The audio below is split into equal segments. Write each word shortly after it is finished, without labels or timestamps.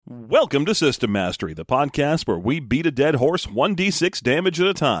Welcome to System Mastery, the podcast where we beat a dead horse 1d6 damage at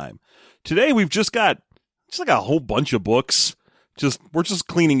a time. Today we've just got a whole bunch of books. We're just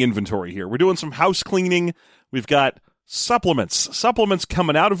cleaning inventory here. We're doing some house cleaning. We've got supplements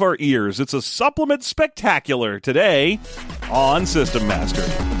coming out of our ears. It's a supplement spectacular today on System Mastery.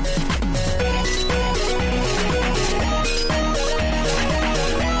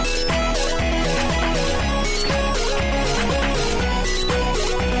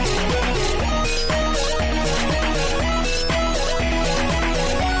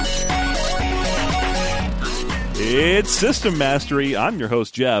 It's System Mastery. I'm your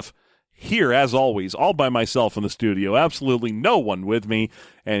host, Jeff. Here, as always, all by myself in the studio. Absolutely no one with me.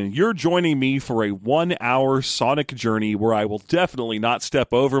 And you're joining me for a 1-hour sonic journey where I will definitely not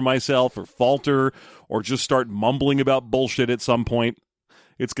step over myself or falter or just start mumbling about bullshit at some point.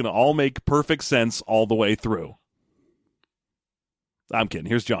 It's going to all make perfect sense all the way through. I'm kidding.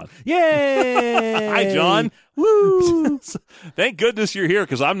 Here's John. Yay! Hi, John. Woo! Thank goodness you're here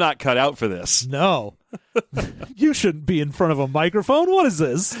because I'm not cut out for this. No. You shouldn't be in front of a microphone. What is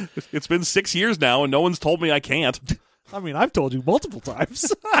this? It's been 6 years now, and no one's told me I can't. I mean, I've told you multiple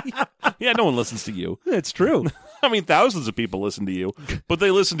times. Yeah, no one listens to you. It's true. I mean, thousands of people listen to you, but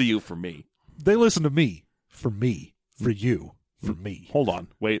they listen to you for me. They listen to me, for you, for me. Hold on.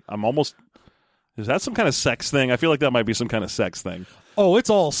 Wait, I'm almost... Is that some kind of sex thing? I feel like that might be some kind of sex thing. Oh, it's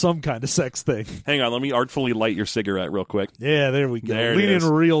all some kind of sex thing. Hang on, let me artfully light your cigarette real quick. Yeah, there we go. There it Lean is.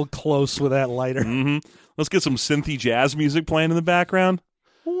 in real close with that lighter. Mm-hmm. Let's get some synthy jazz music playing in the background.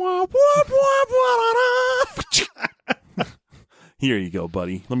 Here you go,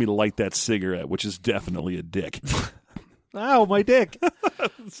 buddy. Let me light that cigarette, which is definitely a dick. Ow, my dick.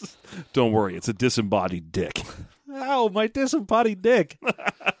 Don't worry, it's a disembodied dick. Ow, my disembodied dick.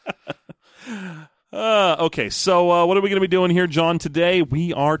 Okay, so what are we going to be doing here, John? Today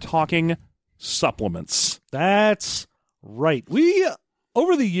we are talking supplements. That's right. We,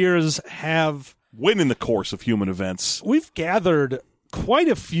 over the years, have... When in the course of human events. We've gathered quite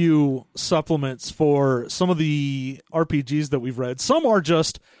a few supplements for some of the RPGs that we've read. Some are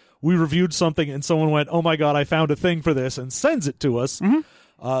just, we reviewed something and someone went, oh my god, I found a thing for this, and sends it to us.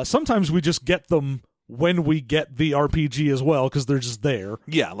 Mm-hmm. Sometimes we just get them when we get the RPG as well, because they're just there.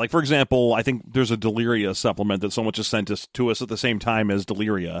 Yeah, like for example, I think there's a Deliria supplement that someone just sent to us at the same time as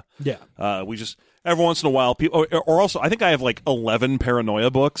Deliria. Yeah. We just, every once in a while, people, or also, I think I have like 11 Paranoia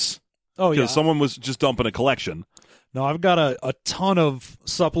books. Oh, yeah. Because someone was just dumping a collection. No, I've got a ton of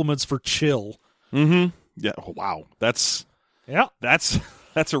supplements for chill. Mm-hmm. Yeah, wow. That's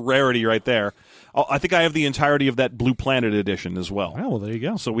a rarity right there. I think I have the entirety of that Blue Planet edition as well. Oh, well, there you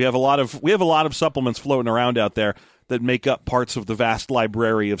go. So we have a lot of supplements floating around out there that make up parts of the vast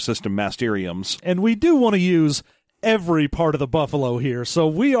library of System Masteriums. And we do want to use every part of the buffalo here, so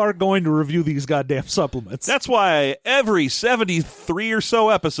we are going to review these goddamn supplements. That's why every 73 or so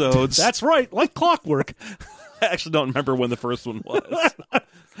episodes... That's right, like clockwork. I actually don't remember when the first one was.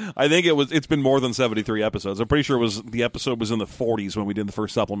 I think it's been more than 73 episodes. I'm pretty sure the episode was in the 40s when we did the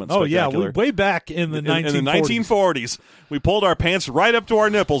first supplement spectacular. Oh, yeah, way back in the 1940s. In the 1940s. We pulled our pants right up to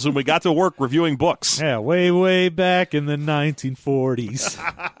our nipples and we got to work reviewing books. Yeah, way back in the 1940s.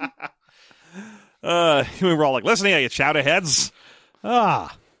 We were all like, listen here, you chowderheads.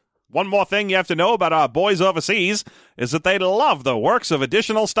 One more thing you have to know about our boys overseas is that they love the works of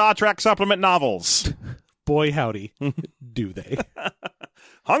additional Star Trek supplement novels. Boy, howdy, do they.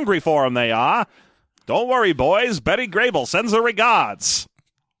 Hungry for them, they are. Don't worry, boys. Betty Grable sends her regards.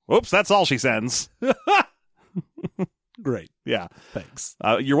 Oops, that's all she sends. Great. Yeah. Thanks.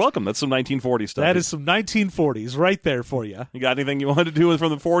 You're welcome. That's some 1940s stuff. That is some 1940s right there for you. You got anything you wanted to do from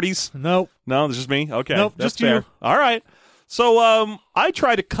the 40s? Nope. No, this is me? Okay. Nope, that's just fair. you. All right. So I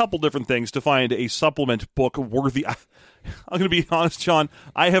tried a couple different things to find a supplement book worthy. I'm going to be honest, John.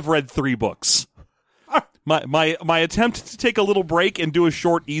 I have read 3 books. My attempt to take a little break and do a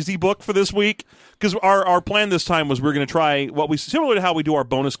short, easy book for this week, because our plan this time was we were going to try similar to how we do our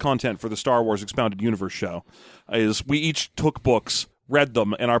bonus content for the Star Wars Expounded Universe show, is we each took books, read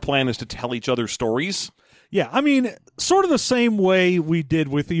them, and our plan is to tell each other stories. Yeah, I mean, sort of the same way we did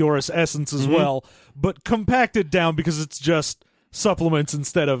with the Eorus Essence as well, but compacted down because it's just supplements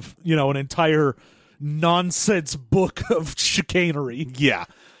instead of, an entire nonsense book of chicanery. Yeah.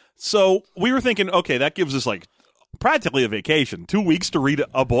 So we were thinking, okay, that gives us like practically a vacation. 2 weeks to read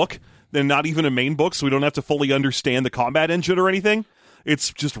a book, then not even a main book, so we don't have to fully understand the combat engine or anything.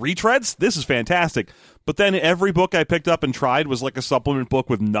 It's just retreads. This is fantastic. But then every book I picked up and tried was like a supplement book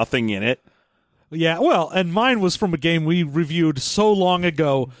with nothing in it. Yeah, well, and mine was from a game we reviewed so long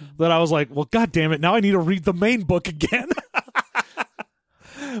ago that I was like, well, God damn it, now I need to read the main book again.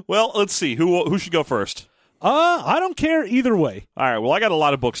 Well, let's see. Who should go first? I don't care either way. All right. Well, I got a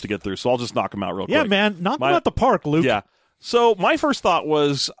lot of books to get through, so I'll just knock them out real quick. Yeah, man. Knock them out the park, Luke. Yeah. So my first thought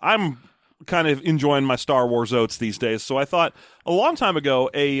was I'm kind of enjoying my Star Wars oats these days. So I thought a long time ago,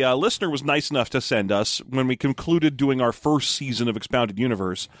 a listener was nice enough to send us, when we concluded doing our first season of Expounded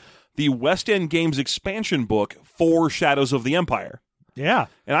Universe, the West End Games expansion book for Shadows of the Empire. Yeah.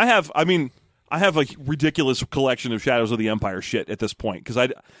 And I have a ridiculous collection of Shadows of the Empire shit at this point, because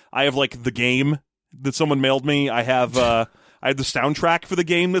I have like the game that someone mailed me. I have the soundtrack for the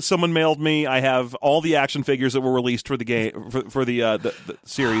game that someone mailed me. I have all the action figures that were released for the game for the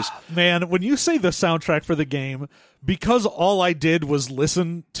series. Man, when you say the soundtrack for the game, because all I did was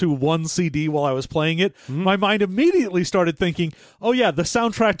listen to one CD while I was playing it, my mind immediately started thinking, "Oh yeah, the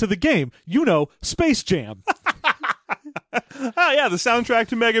soundtrack to the game. You know, Space Jam." Oh yeah, the soundtrack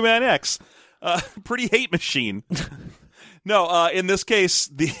to Mega Man X. Pretty hate machine. No, in this case,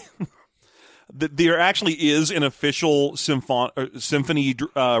 there actually is an official symphony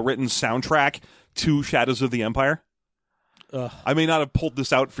written soundtrack to Shadows of the Empire. I may not have pulled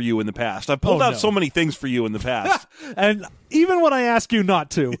this out for you in the past. I've pulled out so many things for you in the past. And even when I ask you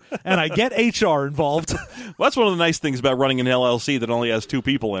not to, and I get HR involved. Well, that's one of the nice things about running an LLC that only has two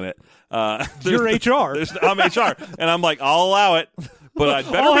people in it. You're HR. I'm HR. And I'm like, I'll allow it. But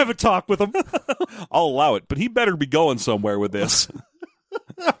I'll have a talk with him. I'll allow it. But he better be going somewhere with this.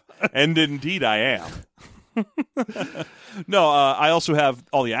 And indeed I am. No, I also have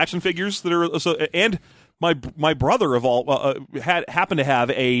all the action figures that are... and my brother of all happened to have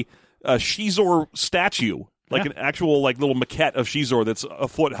a Shizor statue, like an actual like little maquette of Shizor that's a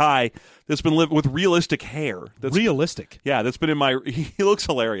foot high, that's been lived with realistic hair. That's realistic? Yeah, that's been in my... He looks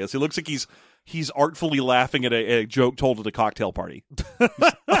hilarious. He looks like he's artfully laughing at a joke told at a cocktail party.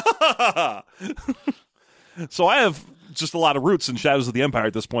 So I have just a lot of roots in Shadows of the Empire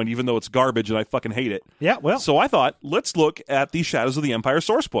at this point, even though it's garbage and I fucking hate it. Yeah, well. So I thought, let's look at the Shadows of the Empire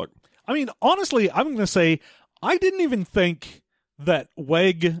source book. I mean, honestly, I'm going to say I didn't even think that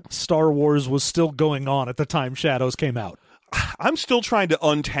WEG Star Wars was still going on at the time Shadows came out. I'm still trying to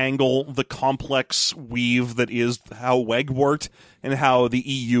untangle the complex weave that is how WEG worked and how the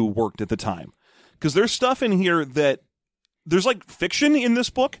EU worked at the time. Because there's stuff in here that... There's like fiction in this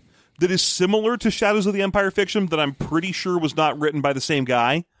book that is similar to Shadows of the Empire fiction that I'm pretty sure was not written by the same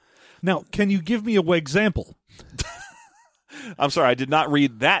guy. Now, can you give me a WEG example? I'm sorry, I did not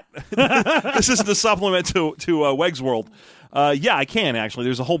read that. This isn't a supplement to WEG's World. Yeah, I can actually.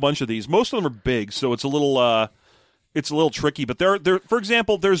 There's a whole bunch of these. Most of them are big, so it's a little tricky. But there, for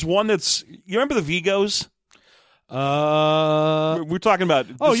example, there's one that's... You remember the Vigos? We're talking about...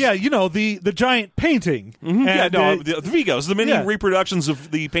 Oh, yeah, you know, the giant painting. Mm-hmm. Yeah, no, the Vigos, the mini reproductions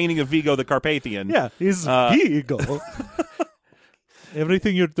of the painting of Vigo the Carpathian. Yeah, he's Vigo.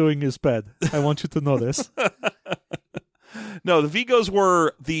 Everything you're doing is bad. I want you to know this. No, the Vigos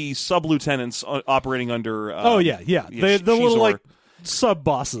were the sub-lieutenants operating under... The little, like,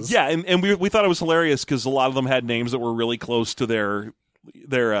 sub-bosses. Yeah, and we thought it was hilarious because a lot of them had names that were really close to their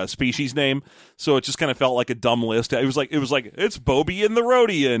species name, so it just kind of felt like a dumb list. It was like it's Bobby and the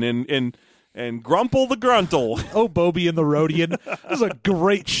Rhodian and Grumple the Gruntle. Oh, Bobby and the Rhodian. This is a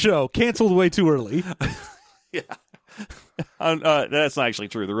great show. Canceled way too early. Yeah. That's not actually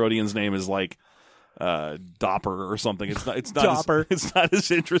true. The Rhodian's name is like Dopper or something. It's not Dopper. It's not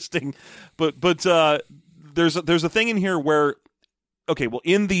as interesting. But there's a thing in here where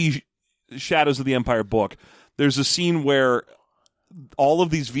in the Shadows of the Empire book, there's a scene where all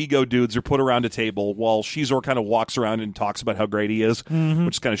of these Vigo dudes are put around a table while Shizor kind of walks around and talks about how great he is,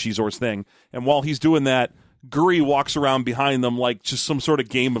 which is kind of Shizor's thing. And while he's doing that, Guri walks around behind them like just some sort of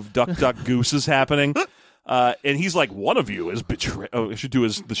game of duck, duck, goose is happening. And he's like, one of you has betrayed... Oh, I should do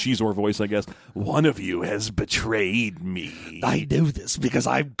the Shizor voice, I guess. One of you has betrayed me. I know this because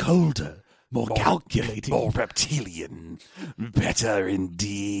I'm colder. More calculating. More reptilian. Better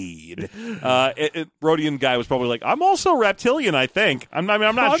indeed. Rhodian guy was probably like, I'm also reptilian, I think. I'm not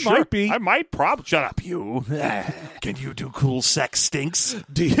sure. I might be. I might probably... Shut up, you. Can you do cool sex stinks?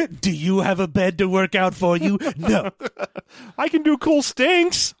 Do you have a bed to work out for you? No. I can do cool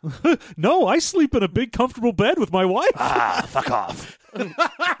stinks. No, I sleep in a big, comfortable bed with my wife. Fuck off.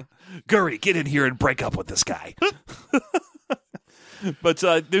 Guri, get in here and break up with this guy. But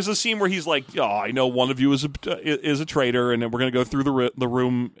there's a scene where he's like, "Oh, I know one of you is a traitor, and we're going to go through the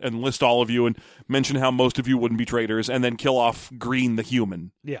room and list all of you and mention how most of you wouldn't be traitors, and then kill off Green the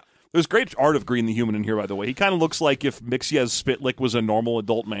Human." Yeah, there's great art of Green the Human in here, by the way. He kind of looks like if Mixiez Spitlick was a normal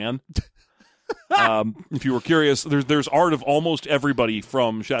adult man. If you were curious, there's art of almost everybody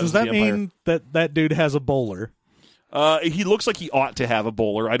from Shadows of the Empire. Does that mean that dude has a bowler? He looks like he ought to have a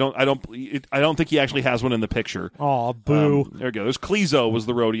bowler. I don't think he actually has one in the picture. Aw, boo. There we go. There's Clezo was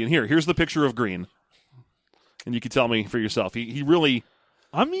the roadie, and here's the picture of Green, and you can tell me for yourself. He really.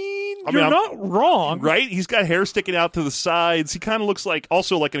 You're not wrong. Right? He's got hair sticking out to the sides. He kind of looks like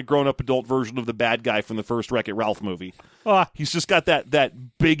a grown-up adult version of the bad guy from the first Wreck-It Ralph movie. He's just got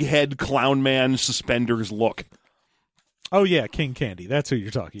that big head clown man suspenders look. Oh, yeah, King Candy. That's who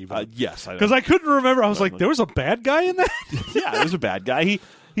you're talking about. Yes. Because I couldn't remember. I was like, there was a bad guy in that? Yeah, there's a bad guy.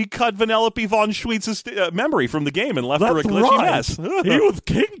 He cut Vanellope von Schweiz's memory from the game and left her a glitchy mess. He was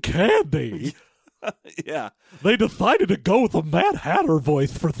King Candy. Yeah. They decided to go with a Mad Hatter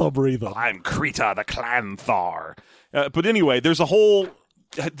voice for some reason. I'm Krita the Clanthar. But anyway, there's a whole...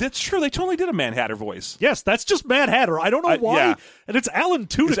 That's true. They totally did a Mad Hatter voice. Yes, that's just Mad Hatter. I don't know why. Yeah. And it's Alan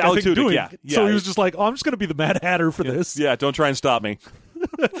Tudyk, Alan I think, Tudyk, doing yeah. it. So he was just like, I'm just going to be the Mad Hatter for this. Yeah, don't try and stop me.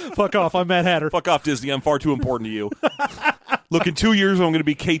 Fuck off, I'm Mad Hatter. Fuck off, Disney. I'm far too important to you. Look, in 2 years, I'm going to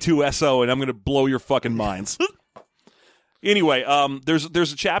be K2SO, and I'm going to blow your fucking minds. Anyway, there's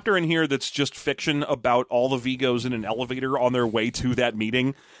a chapter in here that's just fiction about all the Vigos in an elevator on their way to that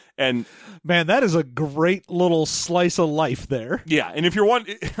meeting. And man, that is a great little slice of life there. Yeah, and if you're one,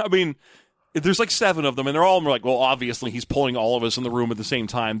 I mean, there's like 7 of them, and they're all like, well, obviously he's pulling all of us in the room at the same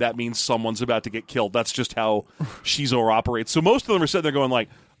time. That means someone's about to get killed. That's just how Shizor operates. So most of them are sitting there going like,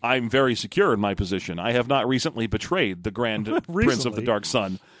 I'm very secure in my position. I have not recently betrayed the Grand Prince of the Dark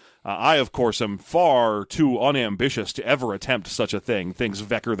Sun. I, of course, am far too unambitious to ever attempt such a thing, thinks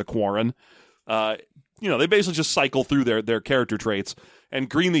Vecker the Quarren. They basically just cycle through their character traits. And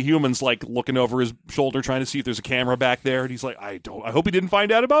Green the Human's like looking over his shoulder trying to see if there's a camera back there. And he's like, I hope he didn't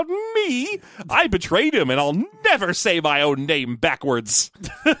find out about me. I betrayed him, and I'll never say my own name backwards.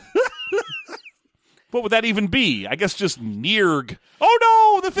 What would that even be? I guess just Nirg.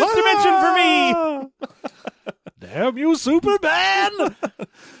 Oh no, the 5th dimension for me! Damn you, Superman!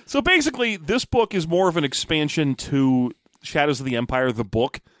 So basically, this book is more of an expansion to Shadows of the Empire, the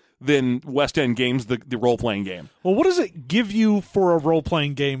book, than West End Games, the role-playing game. Well, what does it give you for a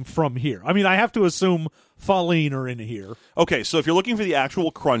role-playing game from here? I mean, I have to assume Faline are in here. Okay, so if you're looking for the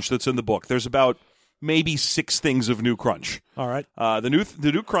actual crunch that's in the book, there's about maybe 6 things of new crunch. All right. The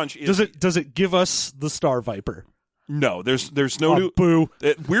new crunch is... Does it give us the Star Viper? No, there's no new... Boo.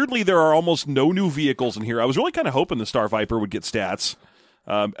 Weirdly, there are almost no new vehicles in here. I was really kind of hoping the Star Viper would get stats.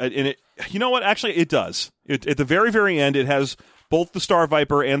 And it... You know what? Actually, it does. At the very, very end, it has both the Star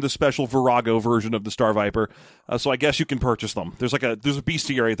Viper and the special Virago version of the Star Viper. So I guess you can purchase them. There's a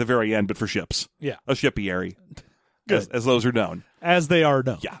bestiary at the very end, but for ships. Yeah. A shipiary. As those are known. As they are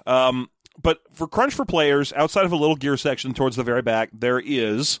known. Yeah. But for crunch for players, outside of a little gear section towards the very back, there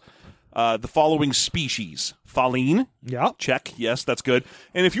is the following species. Faline. Yeah. Check. Yes, that's good.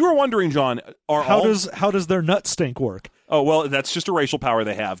 And if you were wondering, John, how does their nut stink work? Oh, well, that's just a racial power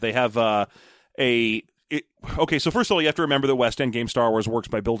they have. They have okay, so first of all, you have to remember that West End Game Star Wars works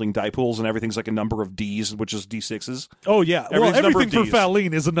by building die pools, and everything's like a number of Ds, which is D6s. Oh, yeah. Everything for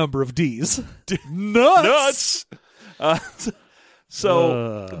Faline is a number of Ds. Nuts!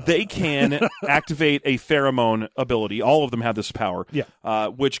 So they can activate a pheromone ability. All of them have this power,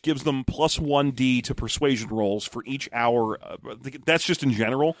 which gives them +1D to persuasion rolls for each hour. That's just in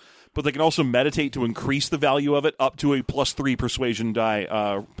general, but they can also meditate to increase the value of it up to a +3 persuasion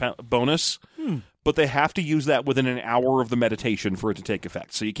die bonus. But they have to use that within an hour of the meditation for it to take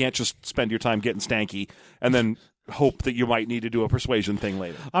effect. So you can't just spend your time getting stanky and then hope that you might need to do a persuasion thing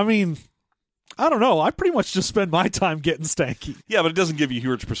later. I mean... I don't know. I pretty much just spend my time getting stanky. Yeah, but it doesn't give you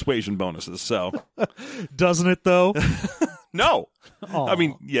huge persuasion bonuses, so... Doesn't it, though? No. Aww. I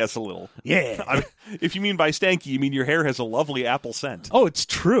mean, yes, a little. Yeah. If you mean by stanky, you mean your hair has a lovely apple scent. Oh, it's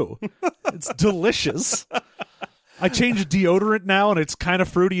true. It's delicious. I change deodorant now, and it's kind of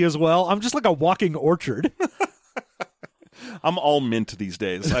fruity as well. I'm just like a walking orchard. I'm all mint these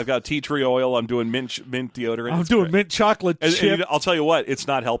days. I've got tea tree oil. I'm doing mint deodorant. I'm doing mint chocolate chip. And I'll tell you what, it's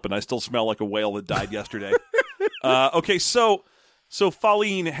not helping. I still smell like a whale that died yesterday. Okay, so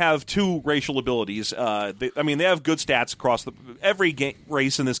Faline have 2 racial abilities. They have good stats across every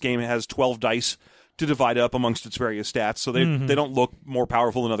race in this game has 12 dice to divide up amongst its various stats. So they don't look more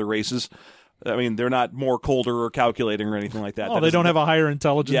powerful than other races. I mean, they're not more colder or calculating or anything like that. Oh, they don't have a higher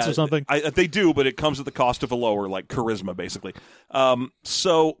intelligence or something? They do, but it comes at the cost of a lower, like, charisma, basically.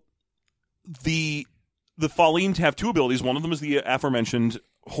 So the Faline have 2 abilities. One of them is the aforementioned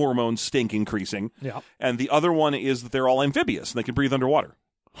hormone stink increasing. Yeah. And the other one is that they're all amphibious and they can breathe underwater.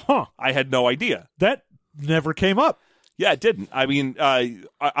 Huh. I had no idea. That never came up. Yeah, it didn't. I mean,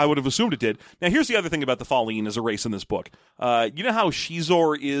 I would have assumed it did. Now, here's the other thing about the Falleen as a race in this book. You know how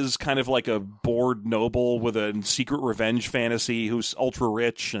Shizor is kind of like a bored noble with a secret revenge fantasy who's ultra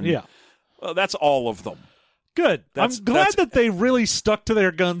rich? And, Yeah. Well, that's all of them. Good. I'm glad that they really stuck to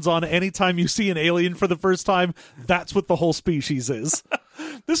their guns on anytime you see an alien for the first time, that's what the whole species is.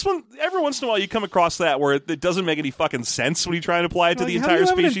 This one, every once in a while, you come across that where it doesn't make any fucking sense when you try and apply it to the entire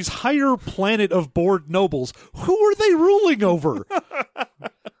species. An entire planet of bored nobles. Who are they ruling over?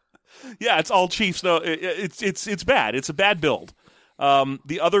 Yeah, it's all chiefs. No, it's bad. It's a bad build.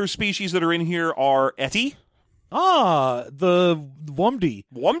 The other species that are in here are Eti. The Wumdi.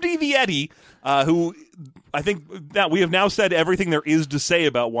 Wumdi the Eti, who I think that we have now said everything there is to say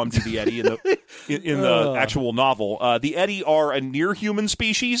about Wumdi the Eti in the actual novel. The Eti are a near-human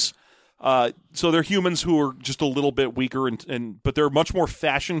species, so they're humans who are just a little bit weaker, but they're much more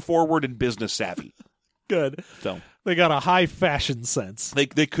fashion-forward and business-savvy. Good. So they got a high fashion sense. They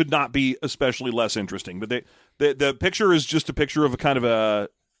could not be especially less interesting, but the picture is just a picture of a kind of a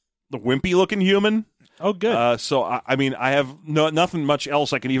wimpy-looking human. Oh, good. So, I mean, I have nothing much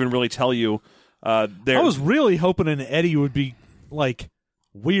else I can even really tell you. I was really hoping an Eti would be, like,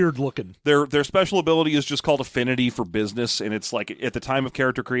 weird looking. Their special ability is just called Affinity for Business, and it's like at the time of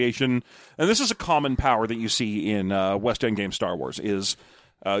character creation, and this is a common power that you see in West End game Star Wars, is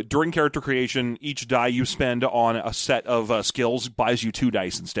during character creation, each die you spend on a set of skills buys you 2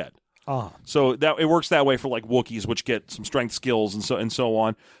 dice instead. So that it works that way for like Wookiees, which get some strength skills and so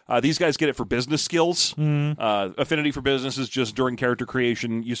on. These guys get it for business skills. Affinity for Business is just during character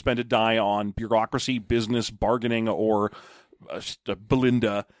creation, you spend a die on bureaucracy, business, bargaining, or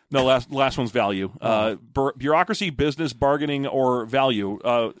Belinda. No, last one's value. Bureaucracy, business, bargaining, or value,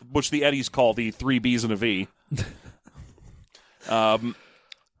 which the Eddies call the 3 Bs and a V.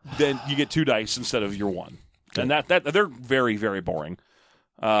 Then you get 2 dice instead of your 1, and that they're very, very boring.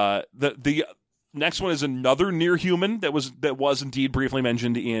 The next one is another near human that was indeed briefly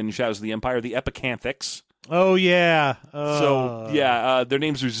mentioned in Shadows of the Empire, the Epicanthics. Oh yeah. Their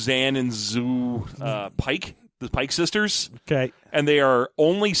names are Zan and Zu Pike, the Pike sisters. Okay. And they are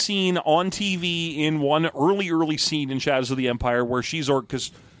only seen on TV in one early scene in Shadows of the Empire where Shizor,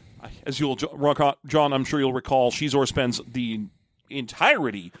 because as John, I'm sure you'll recall, Shizor spends the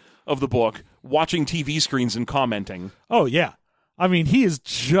entirety of the book watching TV screens and commenting. Oh yeah. I mean, he is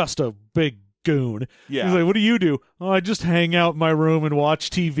just a big goon. Yeah. He's like, what do you do? Oh, I just hang out in my room and watch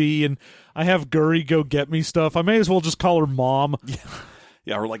TV, and I have Guri go get me stuff. I may as well just call her Mom.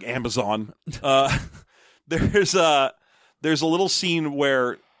 Yeah, or like Amazon. There's a little scene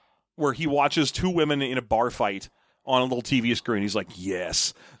where he watches 2 women in a bar fight on a little TV screen. He's like,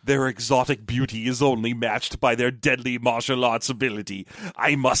 yes, their exotic beauty is only matched by their deadly martial arts ability.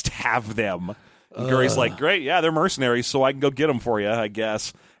 I must have them. And Guri's like, great, yeah, they're mercenaries, so I can go get them for you, I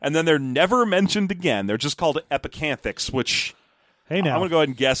guess. And then they're never mentioned again. They're just called Epicanthics, which hey, now I'm going to go ahead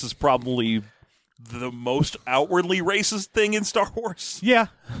and guess is probably the most outwardly racist thing in Star Wars. Yeah.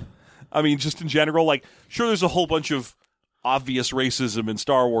 I mean, just in general, like, sure, there's a whole bunch of obvious racism in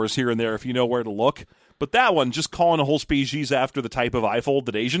Star Wars here and there if you know where to look. But that one, just calling a whole species after the type of eyefold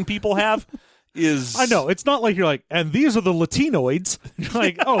that Asian people have... I know. It's not like you're like, and these are the Latinoids. You're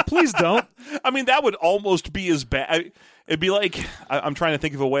like, oh, please don't. I mean, that would almost be as bad. It'd be like, I'm trying to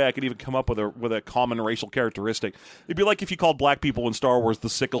think of a way I could even come up with a common racial characteristic. It'd be like if you called black people in Star Wars the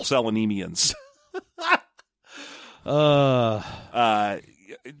sickle cell anemians.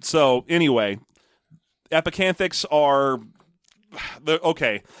 So anyway, Epicanthics are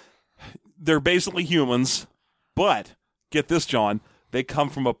okay. They're basically humans, but get this, John. They come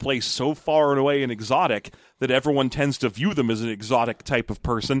from a place so far away and exotic that everyone tends to view them as an exotic type of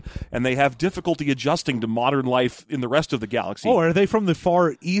person, and they have difficulty adjusting to modern life in the rest of the galaxy. Oh, are they from the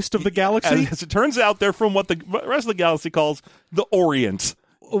far east of the galaxy? As it turns out, they're from what the rest of the galaxy calls the Orient.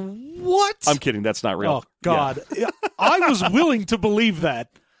 What? I'm kidding. That's not real. Oh, God. Yeah. I was willing to believe that.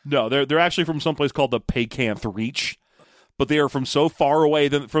 No, they're actually from someplace called the Paycanth Reach, but they are from so far away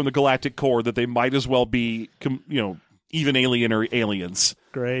from the galactic core that they might as well be, even alien or aliens.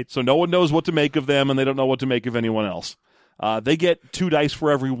 Great. So no one knows what to make of them, and they don't know what to make of anyone else. They get 2 dice for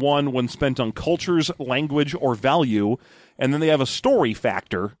every 1 when spent on cultures, language, or value, and then they have a story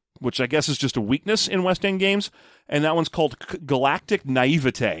factor, which I guess is just a weakness in West End games, and that one's called Galactic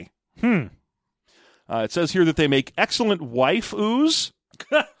Naivete. It says here that they make excellent waifus.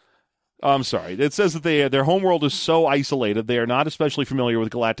 I'm sorry. It says that their homeworld is so isolated, they are not especially familiar with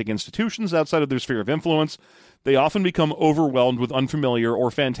galactic institutions outside of their sphere of influence. They often become overwhelmed with unfamiliar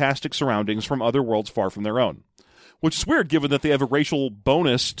or fantastic surroundings from other worlds far from their own. Which is weird, given that they have a racial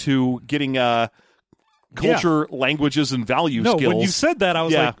bonus to getting culture, languages, and value No, skills. when you said that, I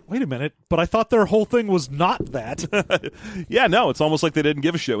was Yeah. like, wait a minute, but I thought their whole thing was not that. Yeah, no, it's almost like they didn't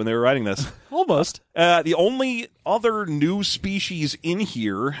give a shit when they were writing this. Almost. The only other new species in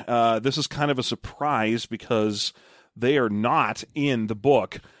here, this is kind of a surprise because they are not in the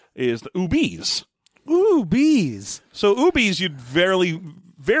book, is the Ubies. Ooh, bees. So Ubies you'd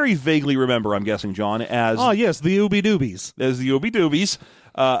very vaguely remember, I'm guessing, John, as Oh, yes, the Ooby Doobies. the Ooby Doobies,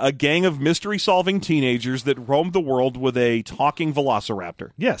 a gang of mystery-solving teenagers that roamed the world with a talking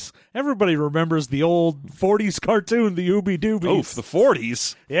velociraptor. Yes, everybody remembers the old 40s cartoon, the Ooby Doobies. Oof, the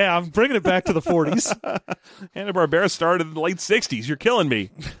 40s. Yeah, I'm bringing it back to the 40s. Hanna-Barbera started in the late 60s. You're killing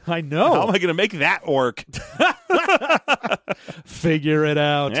me. I know. How am I going to make that work? Figure it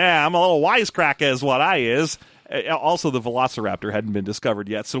out. Yeah, I'm a little wisecracker is what I is. Also, the velociraptor hadn't been discovered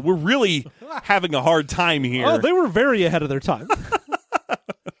yet, so we're really having a hard time here. Oh, they were very ahead of their time.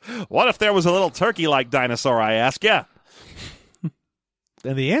 What if there was a little turkey-like dinosaur, I ask ya?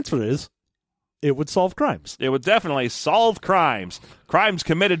 And the answer is, it would solve crimes. It would definitely solve crimes. Crimes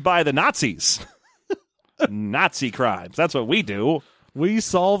committed by the Nazis. Nazi crimes. That's what we do. We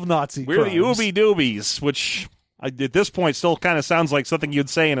solve Nazi We're crimes. the Ooby Doobies, which at this point still kind of sounds like something you'd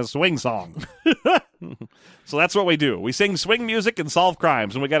say in a swing song. So that's what we do. We sing swing music and solve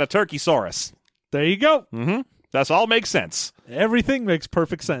crimes, and we got a turkey-saurus. There you go. Mm-hmm. That's all makes sense. Everything makes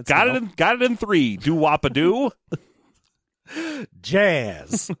perfect sense. Got now. it in 3. Do-wop-a-doo.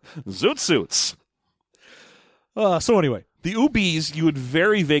 Jazz. Zoot suits. So anyway, The Ubies you would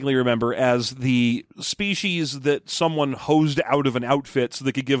very vaguely remember as the species that someone hosed out of an outfit so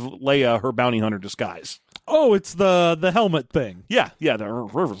they could give Leia her bounty hunter disguise. oh, it's the helmet thing. Yeah. You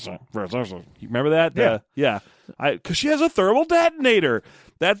remember that? Yeah. Because she has a thermal detonator.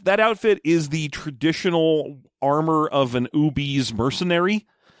 That outfit is the traditional armor of an Ubies mercenary.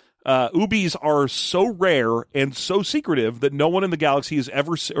 Ubies are so rare and so secretive that no one in the galaxy has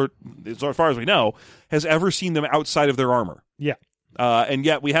ever, or as far as we know, has ever seen them outside of their armor. Yeah. And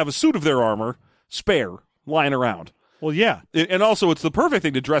yet we have a suit of their armor, spare, lying around. Well, yeah. And also, it's the perfect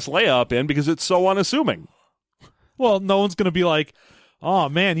thing to dress Leia up in because it's so unassuming. Well, no one's going to be like, oh,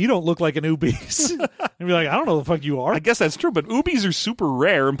 man, you don't look like an Oobies. And be like, I don't know the fuck you are. I guess that's true, but Ubies are super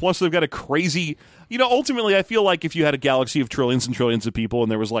rare, and plus they've got a crazy... ultimately, I feel like if you had a galaxy of trillions and trillions of people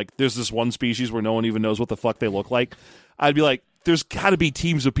and there was there's this one species where no one even knows what the fuck they look like, I'd be like, there's got to be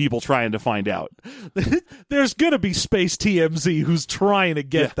teams of people trying to find out. There's going to be Space TMZ who's trying to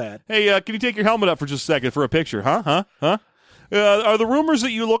get that. Hey, can you take your helmet up for just a second for a picture? Huh? Are the rumors that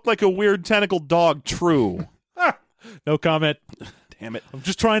you look like a weird tentacled dog true? No comment. Damn it. I'm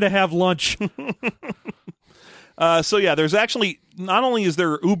just trying to have lunch. So yeah, there's actually not only is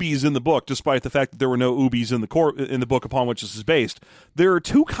there Ubies in the book, despite the fact that there were no Ubies in the book upon which this is based, there are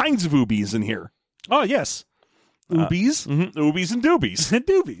two kinds of Ubies in here. Oh, yes. Oobies Ubies and Doobies. and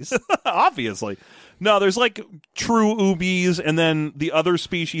Doobies. Obviously. No, there's true Ubies, and then the other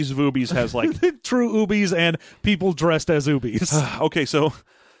species of Ubies has True Oobies and people dressed as Oobies. okay, so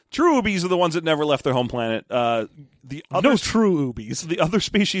true Ubies are the ones that never left their home planet. The other No true Oobies. the other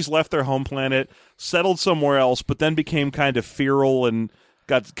species left their home planet, settled somewhere else, but then became kind of feral and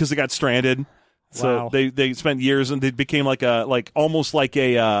because they got stranded. So Wow. they spent years and they became almost like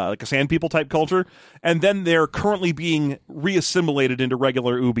a sand people type culture, and then they're currently being reassimilated into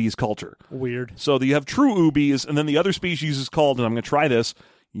regular Ubies culture. Weird. So you have true Ubies, and then the other species is called, and I'm going to try this,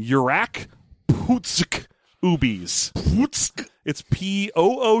 Urak Putsk Ubies. Putsk. It's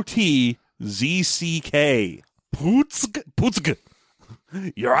Pootzck. Putsk.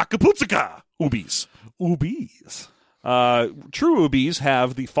 Yarakaputska Ubies. Oobies. True Ubies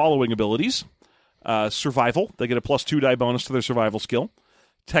have the following abilities. Survival. They get a +2 die bonus to their survival skill.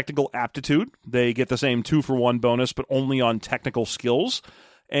 Technical aptitude. They get the same 2-for-1 bonus, but only on technical skills.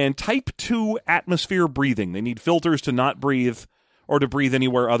 And type 2 atmosphere breathing. They need filters to not breathe or to breathe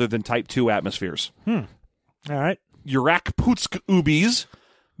anywhere other than type 2 atmospheres. All right. Urakputsk Ubies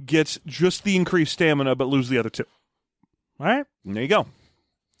get just the increased stamina, but lose the other 2. All right. And there you go.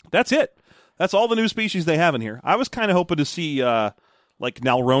 That's it. That's all the new species they have in here. I was kind of hoping to see,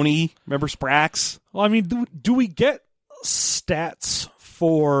 Nalroni. Remember Sprax? Well, I mean, do we get stats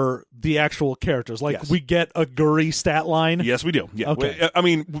for the actual characters? Like, Yes. we get a Guri stat line? Yes, we do. Yeah. Okay. I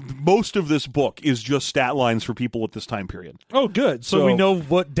mean, most of this book is just stat lines for people at this time period. Oh, good. So So- we know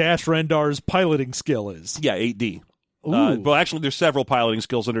what Dash Rendar's piloting skill is. Yeah, 8D. Ooh. Well, actually, there's several piloting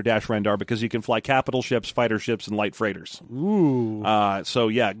skills under Dash Rendar because you can fly capital ships, fighter ships, and light freighters. Ooh. So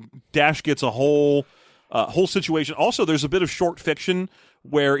yeah, Dash gets a whole situation. Also, there's a bit of short fiction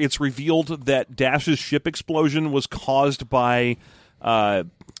where it's revealed that Dash's ship explosion was caused by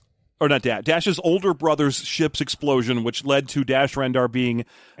or not Dash's older brother's ship's explosion, which led to Dash Rendar being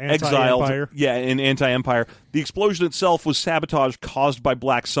Anti-Empire. exiled. Yeah, in Anti-Empire. The explosion itself was sabotage caused by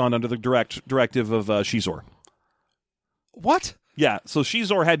Black Sun under the directive of Shizor. What? Yeah, so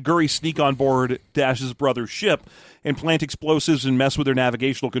Shizor had Guri sneak on board Dash's brother's ship and plant explosives and mess with their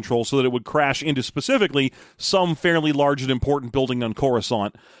navigational controls so that it would crash into specifically some fairly large and important building on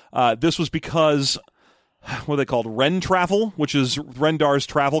Coruscant. This was because, what are they called? Ren Travel, which is Rendar's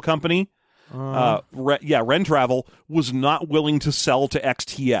travel company. Ren Travel was not willing to sell to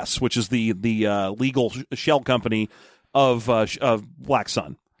XTS, which is the legal shell company of Black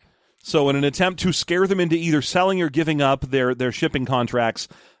Sun. So in an attempt to scare them into either selling or giving up their shipping contracts,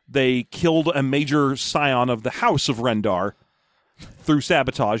 they killed a major scion of the House of Rendar through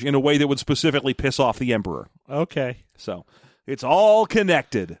sabotage in a way that would specifically piss off the Emperor. Okay. So it's all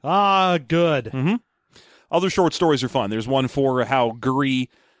connected. Ah, good. Mm-hmm. Other short stories are fun. There's one for how Guri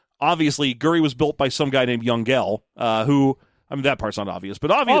was built by some guy named Youngel, who... I mean, that part's not obvious, but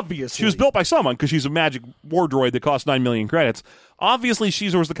obviously she was built by someone because she's a magic war droid that cost 9 million credits. Obviously,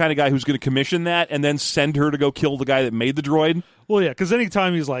 Shizor's the kind of guy who's going to commission that and then send her to go kill the guy that made the droid. Well, yeah, because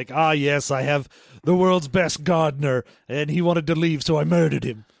anytime he's like, yes, I have the world's best gardener, and he wanted to leave, so I murdered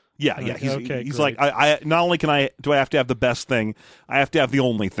him. Yeah. He's like, I not only do I have to have the best thing, I have to have the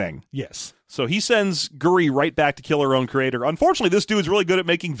only thing. Yes. So he sends Guri right back to kill her own creator. Unfortunately, this dude's really good at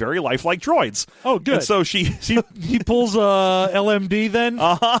making very lifelike droids. Oh, good. And so he pulls LMD then?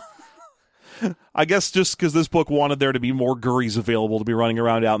 I guess just because this book wanted there to be more Guris available to be running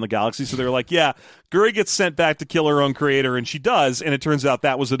around out in the galaxy. So they were like, yeah, Guri gets sent back to kill her own creator, and she does. And it turns out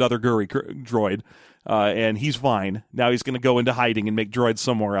that was another Guri droid. And he's fine. Now he's going to go into hiding and make droids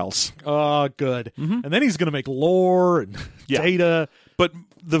somewhere else. Oh, good. Mm-hmm. And then he's going to make lore and data. But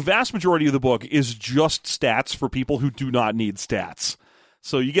the vast majority of the book is just stats for people who do not need stats.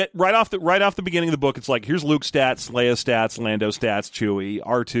 So you get right off the beginning of the book, it's like, here's Luke's stats, Leia's stats, Lando stats, Chewie,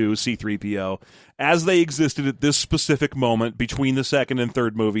 R2, C-3PO, as they existed at this specific moment between the second and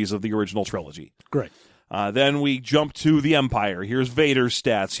third movies of the original trilogy. Great. Then we jump to the Empire. Here's Vader's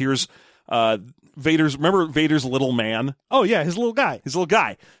stats. Here's remember Vader's little man? Oh, yeah, his little guy. So we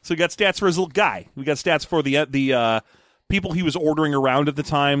got stats for his little guy. We got stats for the people he was ordering around at the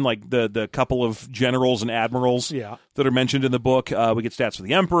time, like the couple of generals and admirals that are mentioned in the book. We get stats for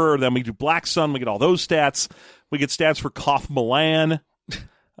the Emperor. Then we do Black Sun. We get all those stats. We get stats for Koth Milan.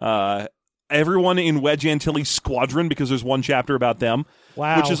 Everyone in Wedge Antilles' squadron, because there's one chapter about them.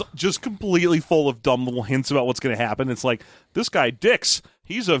 Wow. Which is just completely full of dumb little hints about what's going to happen. It's like, this guy Dix,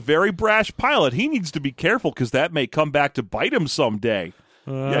 he's a very brash pilot. He needs to be careful because that may come back to bite him someday.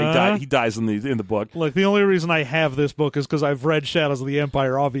 He dies in the book. Look, the only reason I have this book is because I've read Shadows of the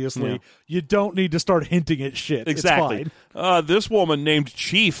Empire, obviously. Yeah. You don't need to start hinting at shit. Exactly. It's fine. This woman named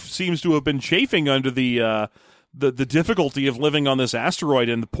Chief seems to have been chafing under the difficulty of living on this asteroid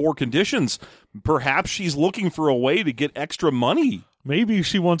and the poor conditions. Perhaps she's looking for a way to get extra money. Maybe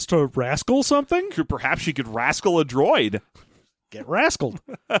she wants to rascal something? Perhaps she could rascal a droid. Get rascaled.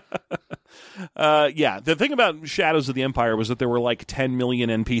 The thing about Shadows of the Empire was that there were like 10 million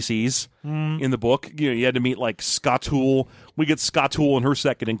NPCs in the book. You had to meet like Skatul. We get Skatul and her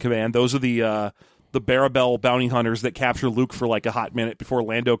second in command. Those are the Barabel bounty hunters that capture Luke for like a hot minute before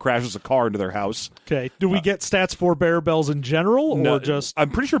Lando crashes a car into their house. Okay. Do we get stats for Barabels in general, or just? I'm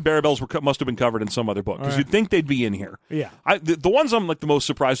pretty sure Barabels must have been covered in some other book because you'd think they'd be in here. Yeah. The ones I'm like the most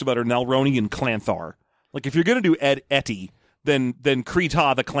surprised about are Nalroni and Clanthar. Like if you're going to do Etty, then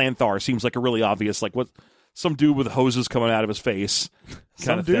Krita the Clanthar seems like a really obvious, like what some dude with hoses coming out of his face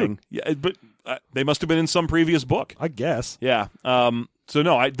kind of thing. Yeah, but they must have been in some previous book, I guess. Yeah. So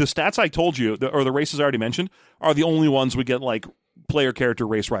no, the stats I told you, or the races I already mentioned, are the only ones we get like player character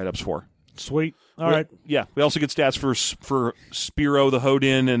race write ups for. Sweet. All right. Yeah, we also get stats for Spiro the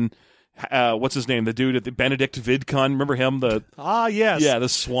Hodin and what's his name, the dude at the Benedict Vidcon. Remember him? Yes. Yeah, the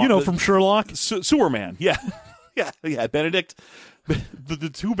swamp. From Sherlock. Sewer man. Yeah. Yeah, Benedict, the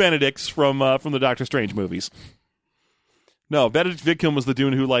two Benedicts from the Doctor Strange movies. No, Benedict Vidcombe was the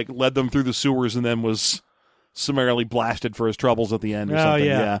dude who like led them through the sewers and then was summarily blasted for his troubles at the end or something.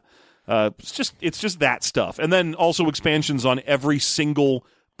 Yeah. It's just that stuff, and then also expansions on every single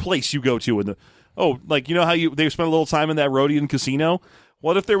place you go to. Like you know how they spent a little time in that Rodian casino.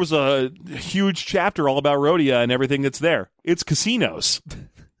 What if there was a huge chapter all about Rhodia and everything that's there? It's casinos.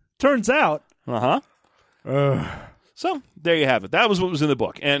 Turns out. So there you have it. That was what was in the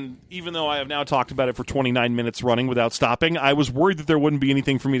book. And even though I have now talked about it for 29 minutes running without stopping, I was worried that there wouldn't be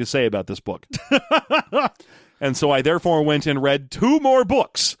anything for me to say about this book. And so I therefore went and read 2 more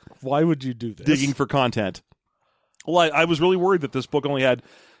books. Why would you do this? Digging for content. Well, I was really worried that this book only had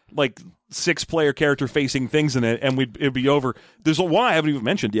like 6-player character facing things in it, and it'd be over. There's one I haven't even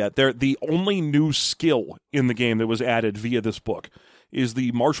mentioned yet. The only new skill in the game that was added via this book is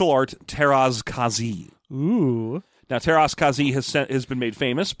the martial art Teraz Kazi. Ooh. Now, Teraz Kazi has been made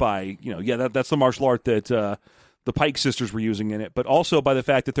famous by, that's the martial art that the Pike sisters were using in it, but also by the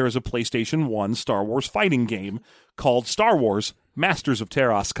fact that there is a PlayStation 1 Star Wars fighting game called Star Wars Masters of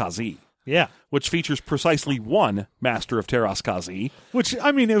Teraz Kazi. Yeah. Which features precisely one Master of Teraz Kazi. Which,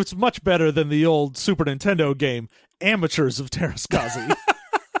 I mean, it's much better than the old Super Nintendo game, Amateurs of Teraz Kazi.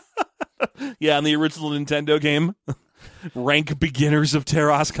 Yeah, in the original Nintendo game, rank beginners of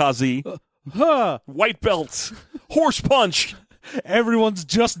Teraz Kazi. White belt. Horse punch. Everyone's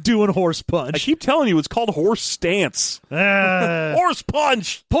just doing horse punch. I keep telling you, it's called horse stance. Horse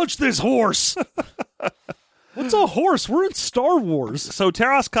punch. Punch this horse. What's a horse? We're in Star Wars. So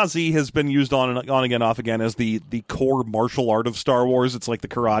Teraz Kazi has been used on again, off again as the core martial art of Star Wars. It's like the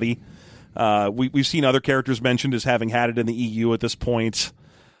karate. We've seen other characters mentioned as having had it in the EU at this point.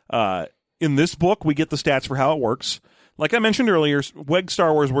 In this book, we get the stats for how it works. Like I mentioned earlier, WEG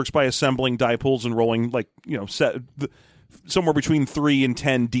Star Wars works by assembling die pools and rolling somewhere between 3 and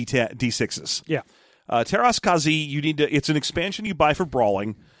 10 D6s. Yeah. Teraz Kazi, it's an expansion you buy for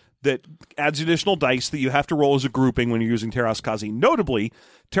brawling that adds additional dice that you have to roll as a grouping when you're using Teraz Kazi. Notably,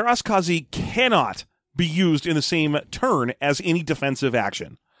 Teraz Kazi cannot be used in the same turn as any defensive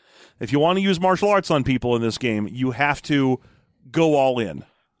action. If you want to use martial arts on people in this game, you have to go all in.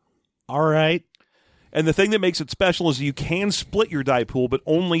 All right. And the thing that makes it special is you can split your die pool, but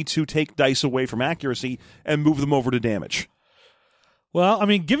only to take dice away from accuracy and move them over to damage. Well, I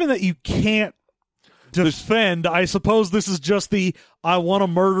mean, given that you can't defend, I suppose this is just I want to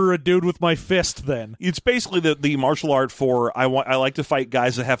murder a dude with my fist then. It's basically the martial art for I like to fight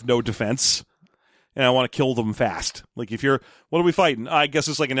guys that have no defense, and I want to kill them fast. Like what are we fighting? I guess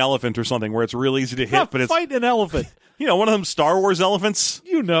it's like an elephant or something where it's real easy to hit, but it's fight an elephant. One of them Star Wars elephants.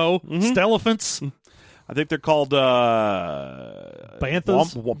 Stellelephants. I think they're called Banthas,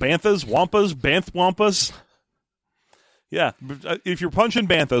 Wampas, Banth Wampas. Yeah, if you're punching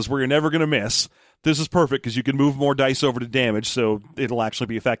Banthas where you're never going to miss, this is perfect because you can move more dice over to damage, so it'll actually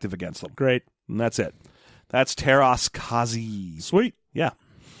be effective against them. Great. And that's it. That's Teraz Kazi. Sweet. Yeah.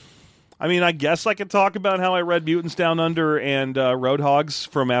 I mean, I guess I could talk about how I read Mutants Down Under and Roadhogs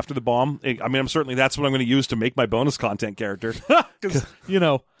from After the Bomb. I mean, that's what I'm going to use to make my bonus content character. Because,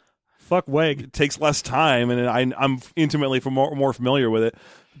 fuck WEG. It takes less time, and I'm intimately more familiar with it.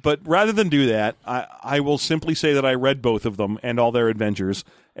 But rather than do that, I will simply say that I read both of them and all their adventures,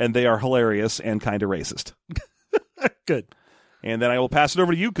 and they are hilarious and kind of racist. Good. And then I will pass it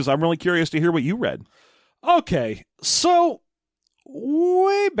over to you because I'm really curious to hear what you read. Okay, so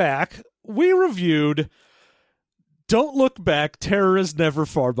way back, we reviewed Don't Look Back, Terror is Never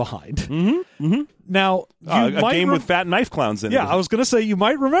Far Behind. Mm-hmm. Mm-hmm. Now, a game with fat knife clowns in it. Yeah, I was going to say you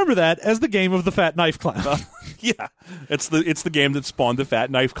might remember that as the game of the fat knife clown. Yeah, it's the game that spawned the fat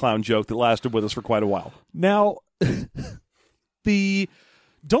knife clown joke that lasted with us for quite a while. Now, the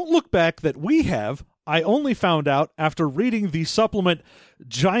Don't Look Back that we have, I only found out after reading the supplement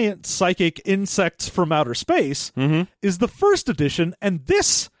Giant Psychic Insects from Outer Space, is the first edition, and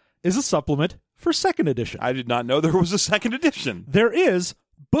this is a supplement for second edition. I did not know there was a second edition. There is,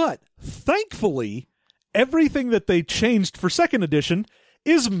 but thankfully, everything that they changed for second edition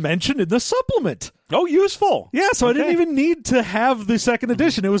is mentioned in the supplement. Oh, useful. Yeah, so I didn't even need to have the second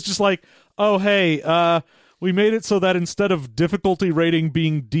edition. It was just like, oh, hey, we made it so that instead of difficulty rating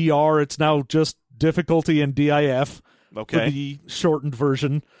being DR, it's now just difficulty and DIF. Okay. For the shortened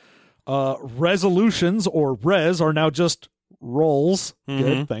version. Resolutions, or res, are now just rolls.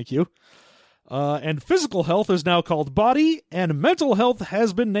 Good, thank you. And physical health is now called body, and mental health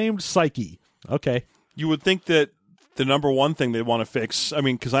has been named psyche. Okay. You would think that the number one thing they want to fix, I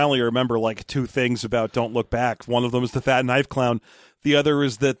mean, because I only remember like two things about Don't Look Back. One of them is the fat knife clown. The other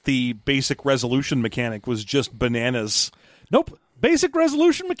is that the basic resolution mechanic was just bananas. Nope. Basic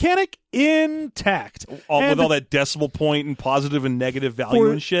resolution mechanic intact. With all that decimal point and positive and negative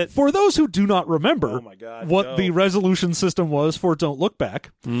value and shit. For those who do not remember what the resolution system was for Don't Look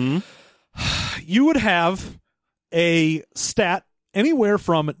Back, you would have a stat anywhere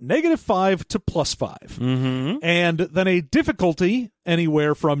from -5 to +5. And then a difficulty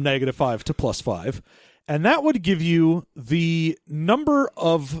anywhere from -5 to +5. And that would give you the number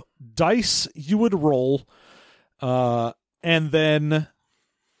of dice you would roll, and then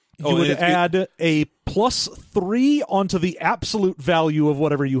you would add a +3 onto the absolute value of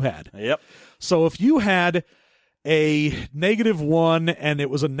whatever you had. Yep. So if you had a -1 and it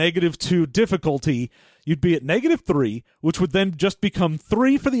was a -2 difficulty, you'd be at -3, which would then just become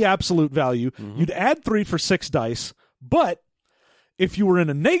 3 for the absolute value. You'd add 3 for 6 dice, but if you were in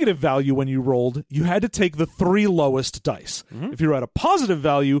a negative value when you rolled, you had to take the 3 lowest dice. If you were at a positive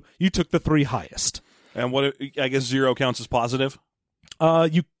value, you took the 3 highest. And what? I guess 0 counts as positive.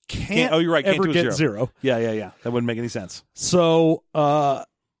 You can't. Oh, you're right. Can't ever do a get 0. 0. Yeah. That wouldn't make any sense. So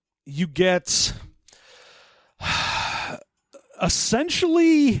you get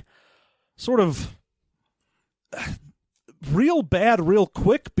essentially sort of real bad real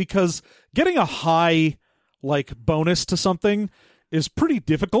quick, because getting a high like bonus to something is pretty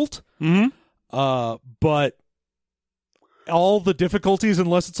difficult. But all the difficulties,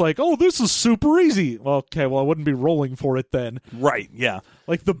 unless it's like, oh, this is super easy. Well, okay, well, I wouldn't be rolling for it then. Right, yeah.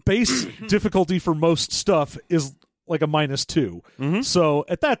 Like the base difficulty for most stuff is like a -2. So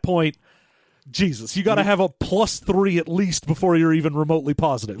at that point, Jesus, you got to have a +3 at least before you're even remotely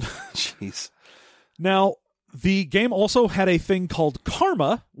positive. Jeez. Now, the game also had a thing called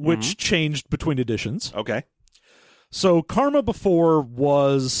Karma, which changed between editions. Okay. So Karma before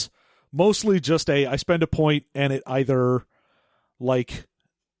was mostly just I spend a point and it either like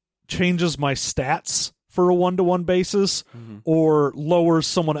changes my stats for a 1-to-1 basis or lowers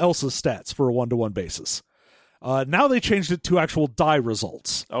someone else's stats for a 1-to-1 basis. Now they changed it to actual die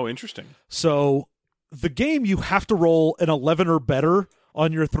results. Oh, interesting. So the game, you have to roll an 11 or better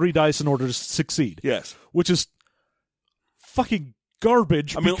on your 3 dice in order to succeed. Yes. Which is fucking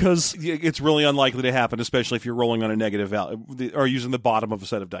garbage, because it's really unlikely to happen, especially if you're rolling on a negative value or using the bottom of a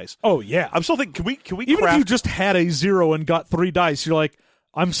set of dice. Oh, yeah. I'm still thinking, can we even craft... if you just had a 0 and got 3 dice, you're like,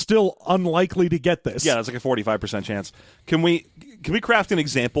 I'm still unlikely to get this. Yeah, that's like a 45% chance. Can we craft an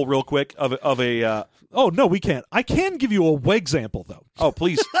example real quick of a Oh, no, we can't. I can give you a WEG example, though. Oh,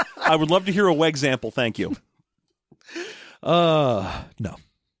 please. I would love to hear a WEG example. Thank you. No.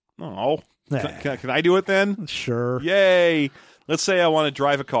 Oh. Nah. Can I do it then? Sure. Yay. Let's say I want to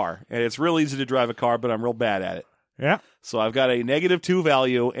drive a car, and it's real easy to drive a car, but I'm real bad at it. Yeah. So I've got a -2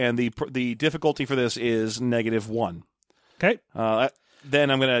 value, and the difficulty for this is -1. Okay.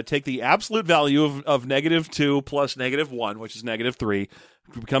 Then I'm going to take the absolute value of -2 plus -1, which is -3.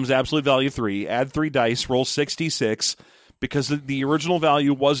 It becomes absolute value 3. Add 3 dice, roll 66. Because the original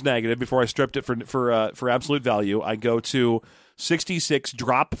value was negative before I stripped it for absolute value, I go to 66,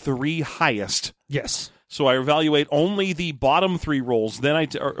 drop 3 highest. Yes. So I evaluate only the bottom 3 rolls. Then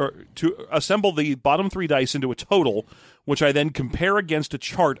to assemble the bottom 3 dice into a total, which I then compare against a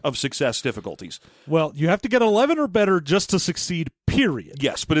chart of success difficulties. Well, you have to get 11 or better just to succeed, period.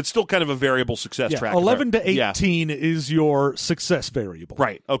 Yes, but it's still kind of a variable success track. 11 to 18 is your success variable.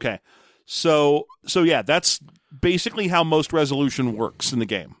 Right, okay. So yeah, that's basically how most resolution works in the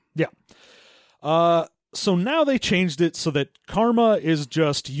game. Yeah. So now they changed it so that Karma is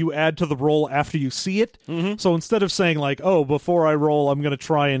just you add to the roll after you see it. So instead of saying like, oh, before I roll, I'm going to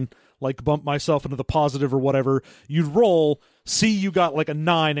try and like bump myself into the positive or whatever, you'd roll, see you got like a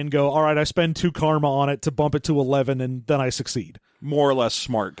 9 and go, all right, I spend 2 Karma on it to bump it to 11 and then I succeed. More or less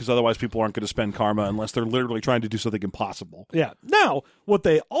smart, because otherwise people aren't going to spend Karma unless they're literally trying to do something impossible. Yeah. Now, what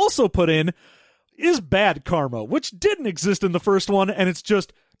they also put in is bad Karma, which didn't exist in the first one, and it's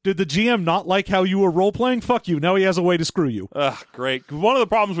just, did the GM not like how you were role-playing? Fuck you. Now he has a way to screw you. Great. One of the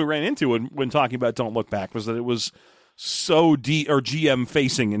problems we ran into when talking about Don't Look Back was that it was so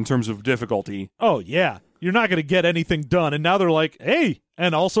GM-facing in terms of difficulty. Oh, yeah. You're not going to get anything done, and now they're like, hey,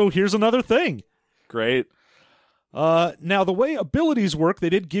 and also here's another thing. Great. Now, the way abilities work, they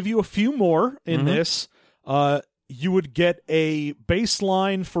did give you a few more in this. You would get a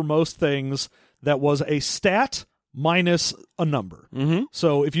baseline for most things that was a stat minus a number.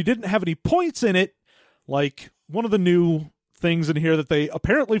 So if you didn't have any points in it, like one of the new things in here that they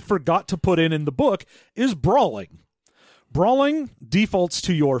apparently forgot to put in the book is brawling. Brawling defaults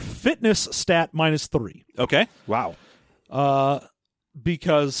to your fitness stat -3. Okay. Wow.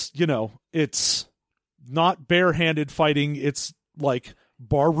 Because, it's not barehanded fighting, it's like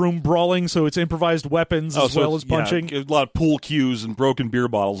barroom brawling, so it's improvised weapons as well as punching. Yeah, a lot of pool cues and broken beer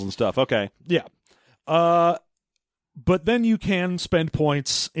bottles and stuff. Okay. Yeah. But then you can spend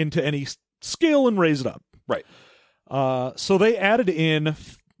points into any skill and raise it up. Right. So they added in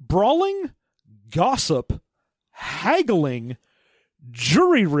brawling, gossip, haggling,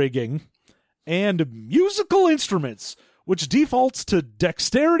 jury rigging, and musical instruments, which defaults to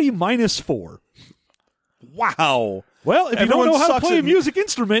dexterity -4. Wow. Well, if you don't know how to play a music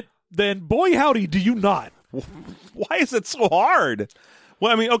instrument, then boy howdy do you not. Why is it so hard?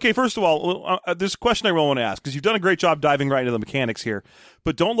 Well, I mean, okay, first of all, there's a question I really want to ask, because you've done a great job diving right into the mechanics here.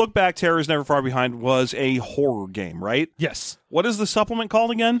 But Don't Look Back, Terror is Never Far Behind was a horror game, right? Yes. What is the supplement called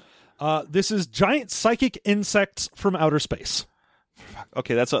again? This is Giant Psychic Insects from Outer Space.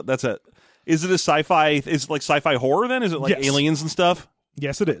 Okay, that's a. Is it a sci-fi? Is it like sci-fi horror then? Is it like Yes. aliens and stuff?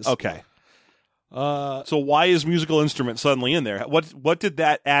 Yes, it is. Okay. So why is musical instrument suddenly in there? What did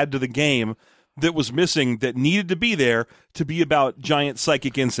that add to the game that was missing that needed to be there to be about giant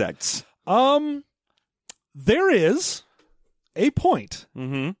psychic insects? There is a point.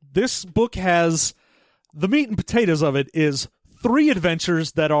 Mm-hmm. This book has the meat and potatoes of it is 3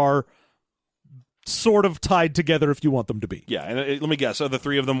 adventures that are sort of tied together if you want them to be. Yeah, and let me guess. Are the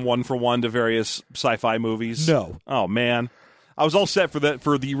 3 of them one for one to various sci-fi movies? No. Oh man, I was all set for that.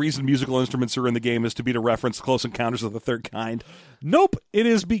 For the reason musical instruments are in the game is to be to reference Close Encounters of the Third Kind. Nope. It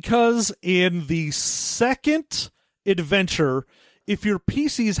is because in the second adventure, if your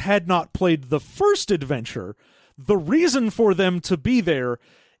PCs had not played the first adventure, the reason for them to be there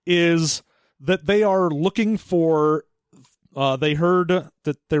is that they are looking for. They heard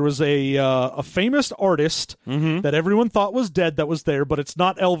that there was a famous artist that everyone thought was dead that was there, but it's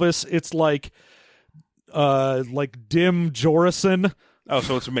not Elvis. It's like Dim Jorison. Oh,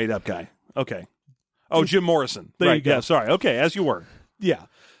 so it's a made-up guy. Okay. Oh, Jim Morrison. There right, you go. Yeah, sorry. Okay, as you were. Yeah.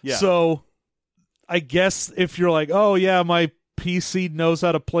 Yeah. So I guess if you're like, oh yeah, my PC knows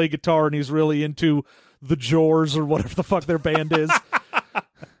how to play guitar and he's really into the Jors or whatever the fuck their band is.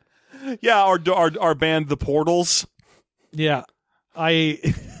 Yeah, our band, The Portals. Yeah.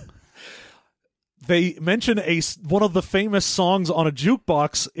 They mention one of the famous songs on a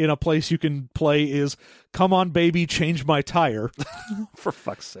jukebox in a place you can play is "Come On Baby, Change My Tire." For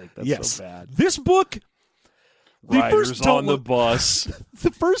fuck's sake, that's Yes. so bad. This book, Riders on the bus.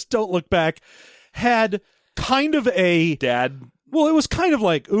 the first Don't Look Back had kind of a Dad. well, it was kind of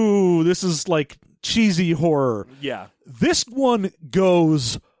like, ooh, this is like cheesy horror. Yeah. This one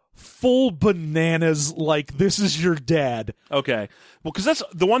goes full bananas, like this is your dad. Okay. Well, because that's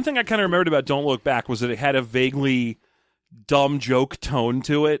the one thing I kind of remembered about Don't Look Back was that it had a vaguely dumb joke tone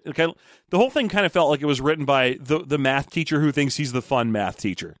to it. Okay. The whole thing kind of felt like it was written by the math teacher who thinks he's the fun math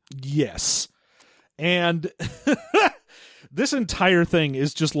teacher. Yes. And this entire thing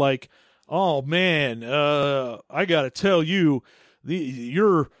is just like, oh man, I gotta tell you,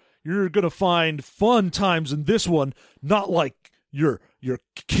 you're gonna find fun times in this one, not like your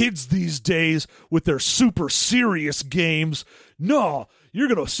kids these days with their super serious games. No, you're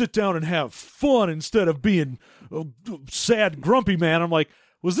gonna sit down and have fun instead of being a sad, grumpy man. I'm like,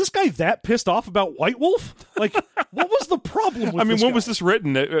 was this guy that pissed off about White Wolf? Like, what was the problem with I mean, this when guy? was this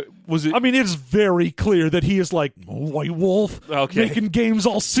written? Was it? I mean, it's very clear that he is like, White Wolf, Okay. making games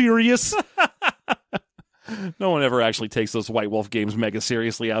all serious. No one ever actually takes those White Wolf games mega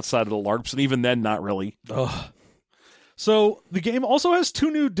seriously outside of the LARPs, and even then, not really. So the game also has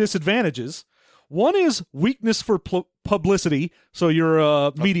 2 new disadvantages. One is weakness for publicity, so you're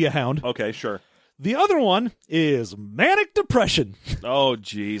a media hound. Okay, sure. The other one is manic depression. Oh,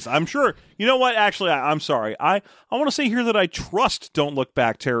 geez. I'm sure. You know what? Actually, I'm sorry. I want to say here that I trust Don't Look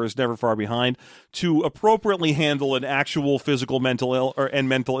Back, Terror is Never Far Behind to appropriately handle an actual physical, mental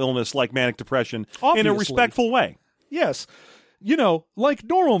illness like manic depression in a Obviously. respectful way. Yes. You know, like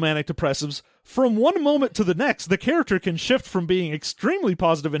normal manic depressives, from one moment to the next, the character can shift from being extremely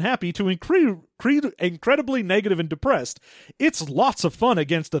positive and happy to incredibly negative and depressed. It's lots of fun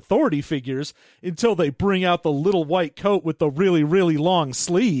against authority figures until they bring out the little white coat with the really, really long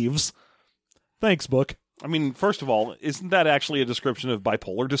sleeves. Thanks, book. I mean, first of all, isn't that actually a description of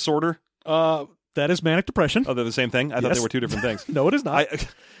bipolar disorder? That is manic depression. Oh, they're the same thing? I thought Yes. they were 2 different things. No, it is not.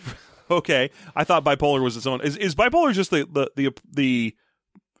 Okay. I thought bipolar was its own. Is bipolar just the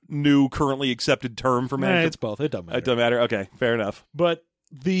new currently accepted term for manic? It's both. It doesn't matter. It doesn't matter. Okay, fair enough. But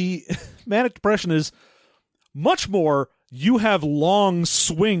the manic depression is much more you have long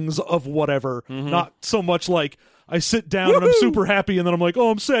swings of whatever, not so much like I sit down and I'm super happy and then I'm like, oh,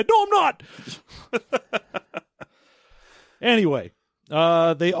 I'm sad. No, I'm not. Anyway,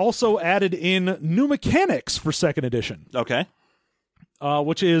 they also added in new mechanics for second edition, Okay.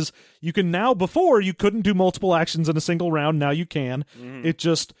 which is you can now, before you couldn't do multiple actions in a single round. Now you can. It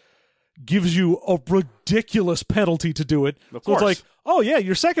just gives you a ridiculous penalty to do it. Of So it's course. like, oh yeah,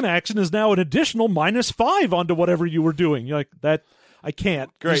 your second action is now an additional -5 onto whatever you were doing. You're like, that I can't.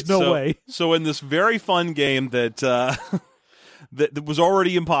 Great. There's no way. So in this very fun game that that was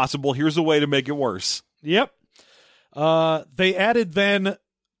already impossible, here's a way to make it worse. Yep. They added then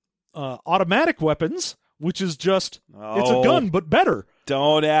automatic weapons, which is just it's a Oh. gun but better.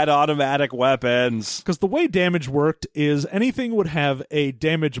 Don't add automatic weapons. Because the way damage worked is anything would have a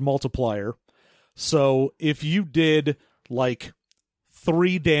damage multiplier. So if you did like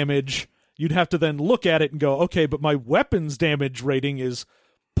 3 damage, you'd have to then look at it and go, okay, but my weapons damage rating is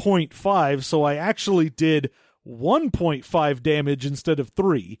 0.5, so I actually did 1.5 damage instead of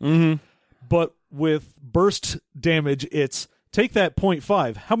 3. Mm-hmm. But with burst damage, it's take that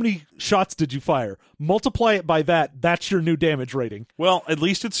 0.5. How many shots did you fire? Multiply it by that. That's your new damage rating. Well, at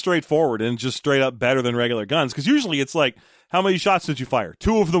least it's straightforward and just straight up better than regular guns. Because usually it's like, how many shots did you fire?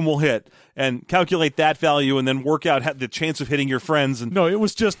 2 of them will hit. And calculate that value and then work out the chance of hitting your friends. And no, it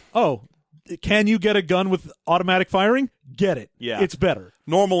was just, can you get a gun with automatic firing? Get it. Yeah. It's better.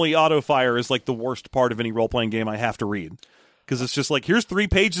 Normally, auto fire is like the worst part of any role-playing game I have to read. Because it's just like, here's 3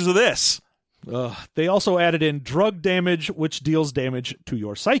 pages of this. They also added in drug damage, which deals damage to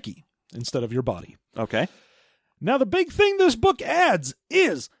your psyche instead of your body. Okay. Now, the big thing this book adds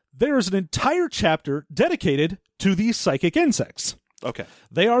is there is an entire chapter dedicated to these psychic insects. Okay.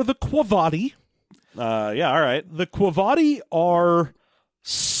 They are the Quavati. Yeah, all right. The Quavati are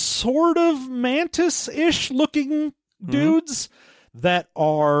sort of mantis-ish looking dudes that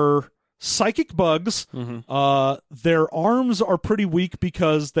are psychic bugs. Their arms are pretty weak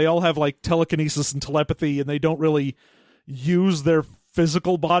because they all have like telekinesis and telepathy, and they don't really use their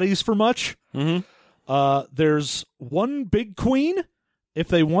physical bodies for much. There's one big queen. If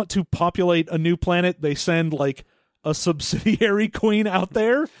they want to populate a new planet, they send like a subsidiary queen out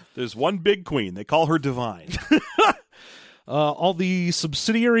there. There's one big queen. They call her Divine. All the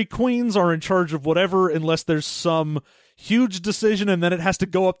subsidiary queens are in charge of whatever, unless there's some huge decision, and then it has to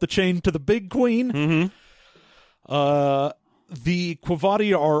go up the chain to the big queen. The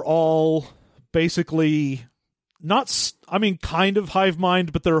Quavati are all basically kind of hive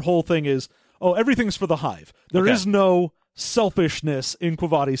mind, but their whole thing is, everything's for the hive. There is no selfishness in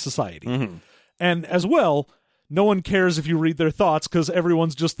Quavati society. And as well, no one cares if you read their thoughts because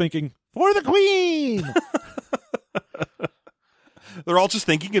everyone's just thinking, for the queen! They're all just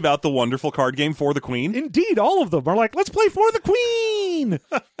thinking about the wonderful card game For the Queen. Indeed, all of them are like, let's play For the Queen!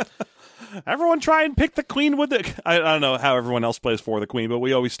 Everyone try and pick the queen with it. I don't know how everyone else plays For the Queen, but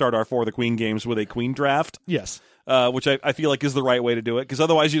we always start our For the Queen games with a queen draft. Yes. Which I feel like is the right way to do it, because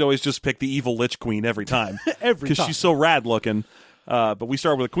otherwise you'd always just pick the evil Lich Queen every time. Because she's so rad looking. But we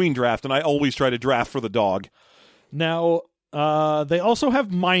start with a queen draft, and I always try to draft for the dog. Now, they also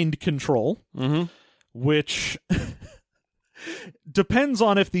have mind control, which depends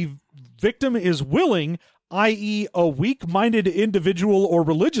on if the victim is willing, i.e. a weak-minded individual or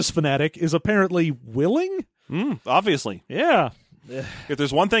religious fanatic is apparently willing? Obviously. Yeah. If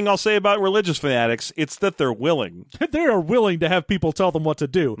there's one thing I'll say about religious fanatics, it's that they're willing. They are willing to have people tell them what to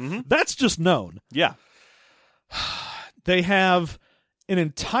do. That's just known. Yeah. They have an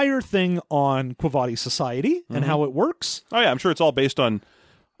entire thing on Quavati society and how it works. Oh, yeah, I'm sure it's all based on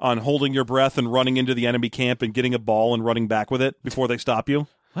holding your breath and running into the enemy camp and getting a ball and running back with it before they stop you.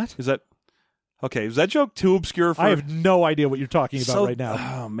 What? Is that... Okay, is that joke too obscure for... I have no idea what you're talking about right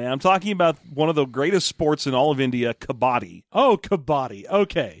now. Oh, man, I'm talking about one of the greatest sports in all of India, kabaddi. Oh, kabaddi.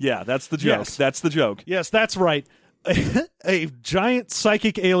 Okay. Yeah, that's the joke. Yes. That's the joke. Yes, that's right. A giant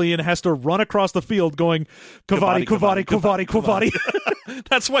psychic alien has to run across the field going, Quavati, Quavati, Quavati, Quavati.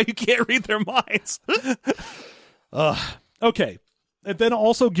 That's why you can't read their minds. Okay. It then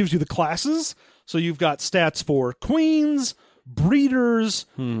also gives you the classes. So you've got stats for queens, breeders,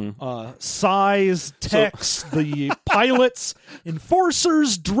 size, techs, the pilots,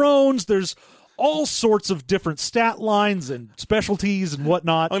 enforcers, drones. There's all sorts of different stat lines and specialties and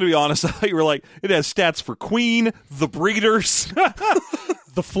whatnot. I'm going to be honest. I thought you were like, it has stats for queen, the breeders,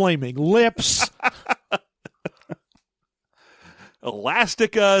 the flaming lips,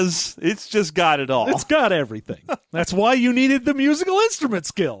 elasticas. It's just got it all. It's got everything. That's why you needed the musical instrument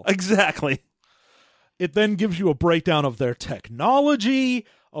skill. Exactly. It then gives you a breakdown of their technology,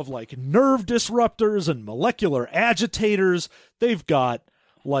 of like nerve disruptors and molecular agitators. They've got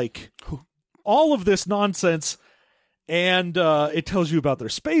like all of this nonsense, and it tells you about their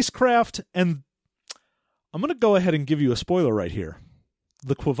spacecraft. And I'm going to go ahead and give you a spoiler right here.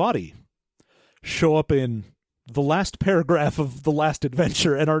 The Quavati show up in the last paragraph of The Last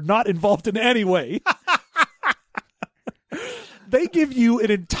Adventure and are not involved in any way. They give you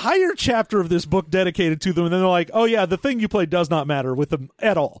an entire chapter of this book dedicated to them, and then they're like, oh yeah, the thing you play does not matter with them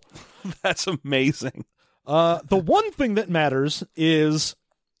at all. That's amazing. The one thing that matters is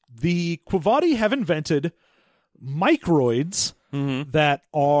the Quavati have invented microids that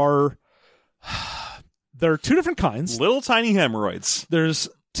are... There are 2 different kinds. Little tiny hemorrhoids. There's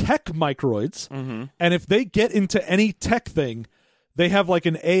tech microids, and if they get into any tech thing, they have like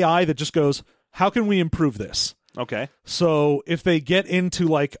an AI that just goes, how can we improve this? Okay. So if they get into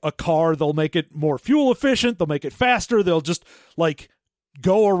like a car, they'll make it more fuel efficient, they'll make it faster, they'll just like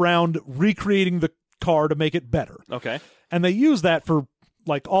go around recreating the car to make it better. Okay. And they use that for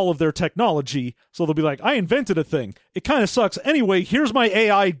like all of their technology. So they'll be like, I invented a thing. It kind of sucks. Anyway, here's my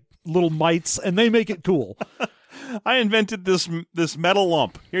AI little mites, and they make it cool. I invented this metal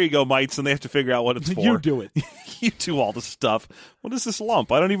lump. Here you go, mites, and they have to figure out what it's for. You do it. You do all the stuff. What is this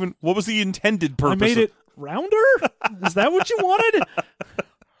lump? I don't even... What was the intended purpose? I made it rounder? Is that what you wanted?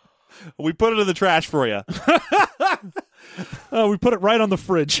 We put it in the trash for you. We put it right on the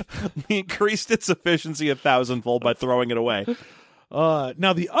fridge. We increased its efficiency 1,000-fold by throwing it away.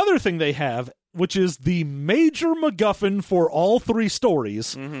 Now, the other thing they have, which is the major MacGuffin for all three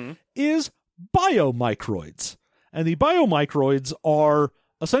stories, is biomicroids. And the biomicroids are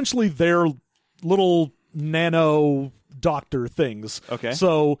essentially their little nano doctor things. Okay.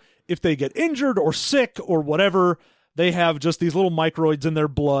 So if they get injured or sick or whatever, they have just these little microids in their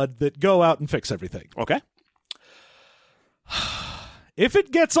blood that go out and fix everything. Okay. If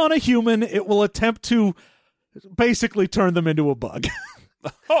it gets on a human, it will attempt to basically turn them into a bug.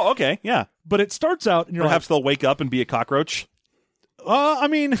 Oh, okay. Yeah. But it starts out and you're Perhaps they'll wake up and be a cockroach. I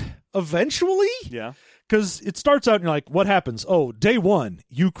mean, eventually. Yeah. Because it starts out and you're like, what happens? Oh, day one,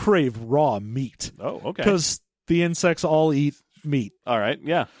 you crave raw meat. Oh, okay. Because the insects all eat meat. All right.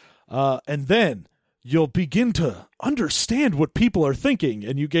 Yeah. And then you'll begin to understand what people are thinking,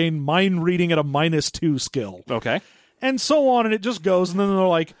 and you gain mind reading at a -2 skill. Okay. And so on, and it just goes, and then they're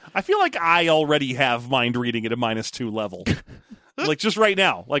like, I feel like I already have mind reading at a -2 level. Like, just right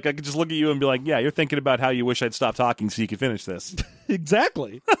now. Like, I could just look at you and be like, yeah, you're thinking about how you wish I'd stop talking so you could finish this.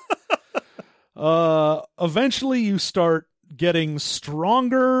 Exactly. Eventually you start getting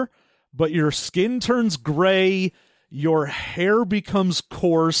stronger, but your skin turns gray, your hair becomes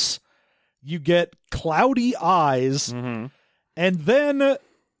coarse, you get cloudy eyes, and then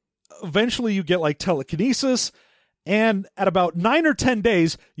eventually you get like telekinesis, and at about 9 or 10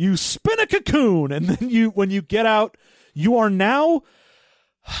 days, you spin a cocoon, and then when you get out, you are now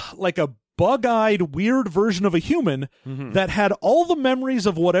like a bug-eyed, weird version of a human that had all the memories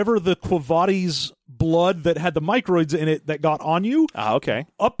of whatever the Quavati's blood that had the microids in it that got on you Okay.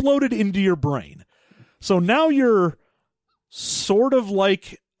 uploaded into your brain. So now you're sort of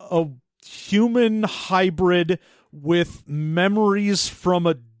like a human hybrid with memories from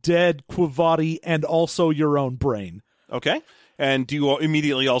a dead Quavati and also your own brain. Okay. And do you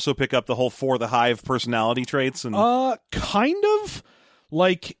immediately also pick up the whole For the Hive personality traits? And Kind of.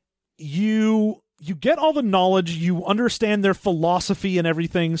 Like, you get all the knowledge, you understand their philosophy and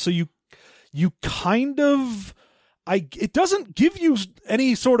everything, so you kind of... it doesn't give you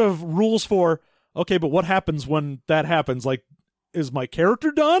any sort of rules for, okay, but what happens when that happens? Like, is my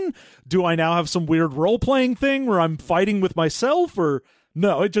character done? Do I now have some weird role-playing thing where I'm fighting with myself? Or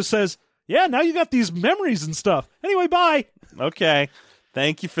no, it just says, yeah, now you got these memories and stuff. Anyway, bye. Okay.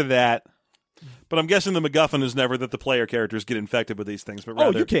 Thank you for that. But I'm guessing the MacGuffin is never that the player characters get infected with these things, but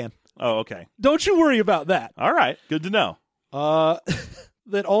rather... Oh, you can. Oh, okay. Don't you worry about that. All right. Good to know.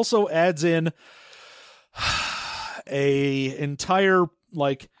 That also adds in a entire,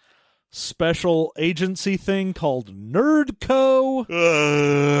 like, special agency thing called Nerdco.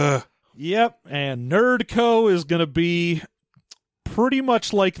 Yep, and Nerdco is going to be pretty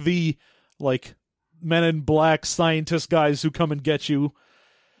much like the, like, Men in Black scientist guys who come and get you.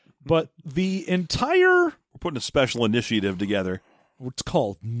 But the entire... We're putting a special initiative together. It's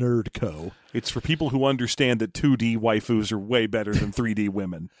called Nerdco. It's for people who understand that 2D waifus are way better than 3D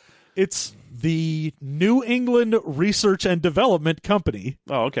women. It's the New England Research and Development Company.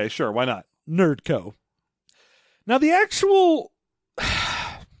 Oh, okay, sure. Why not? Nerdco. Now, the actual...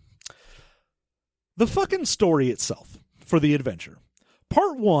 the fucking story itself for the adventure.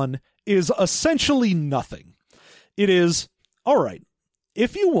 Part 1 is essentially nothing. It is, all right,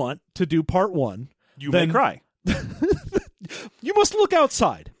 if you want to do part 1... You may cry. You must look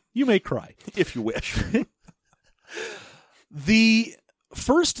outside. You may cry. If you wish. The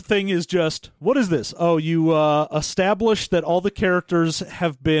first thing is just, what is this? Oh, you establish that all the characters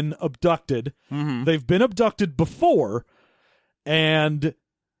have been abducted. Mm-hmm. They've been abducted before, and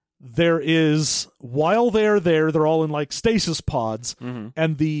there is, while they're there, they're all in like stasis pods,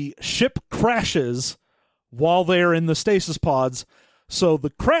 and the ship crashes while they're in the stasis pods. So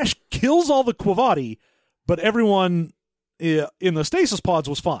the crash kills all the Quavati, but everyone in the stasis pods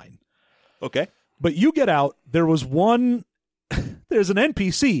was fine. Okay. But you get out, there was one... There's an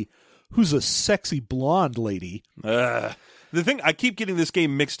NPC who's a sexy blonde lady. The thing, I keep getting this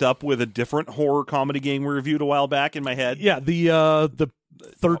game mixed up with a different horror comedy game we reviewed a while back in my head. Yeah, the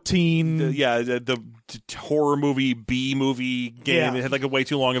 13. The horror movie, B movie game. Yeah. It had like a way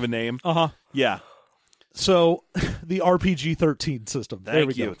too long of a name. Uh-huh. Yeah. So, the RPG 13 system. There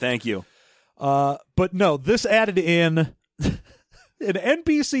we go. Thank you. But no, this added in an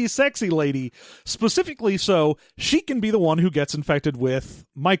NPC sexy lady, specifically so she can be the one who gets infected with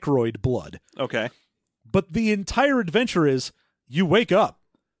microid blood. Okay. But the entire adventure is, you wake up.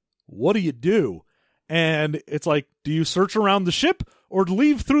 What do? And it's like, do you search around the ship or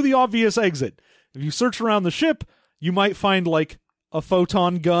leave through the obvious exit? If you search around the ship, you might find like a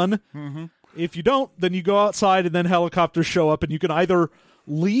photon gun. Mm-hmm. If you don't, then you go outside and then helicopters show up and you can either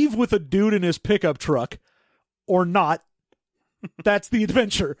leave with a dude in his pickup truck or not. That's the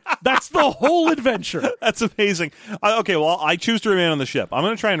adventure. That's the whole adventure. That's amazing. Okay, well, I choose to remain on the ship. I'm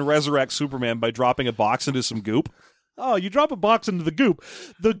going to try and resurrect Superman by dropping a box into some goop. Oh, you drop a box into the goop.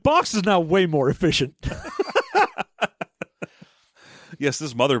 The box is now way more efficient. Yes,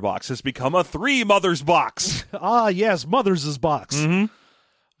 this mother box has become a 3 mothers box. Ah, yes, Mother's box. Mm-hmm.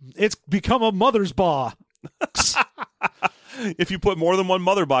 It's become a mother's baw. If you put more than one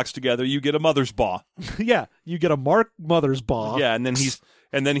mother box together, you get a mother's baw. Yeah, you get a Mark Mother's baw. Yeah, and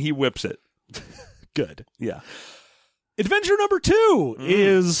then he whips it. Good. Yeah. Adventure number 2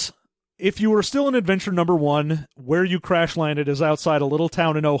 is, if you were still in adventure number 1, where you crash landed is outside a little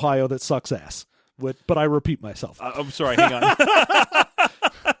town in Ohio that sucks ass. But I repeat myself. I'm sorry, hang on.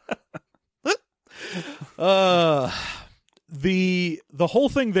 The whole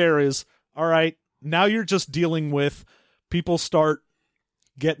thing there is, all right, now you're just dealing with people start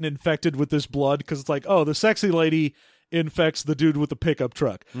getting infected with this blood because it's like, oh, the sexy lady infects the dude with the pickup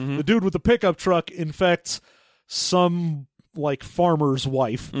truck. Mm-hmm. The dude with the pickup truck infects some like farmer's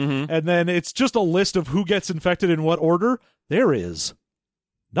wife. Mm-hmm. And then it's just a list of who gets infected in what order. There is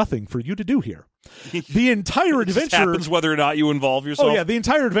nothing for you to do here. The entire It just adventure happens whether or not you involve yourself. Oh yeah, the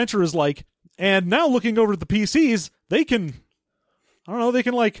entire adventure is like, and now looking over at the PCs, they can, I don't know, they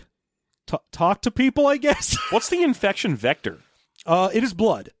can like talk to people, I guess. What's the infection vector? It is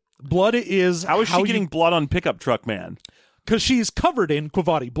blood. Blood is How is she getting blood on Pickup Truck Man? Because she's covered in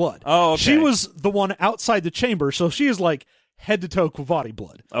Quavati blood. Oh, okay. She was the one outside the chamber, so she is like head to toe Quavati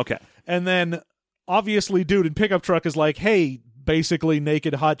blood. Okay. And then obviously, dude in Pickup Truck is like, hey, basically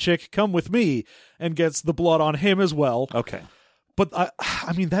naked hot chick, come with me, and gets the blood on him as well. Okay. But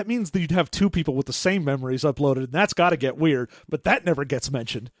I mean, that means that you'd have 2 people with the same memories uploaded, and that's got to get weird. But that never gets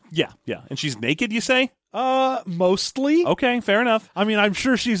mentioned. Yeah, yeah. And she's naked, you say? Mostly. Okay, fair enough. I mean, I'm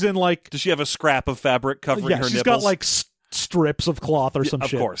sure she's in like. Does she have a scrap of fabric covering her nipples? She's got like strips of cloth or some of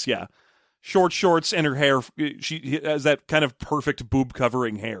shit. Of course, yeah. Short shorts and her hair. She has that kind of perfect boob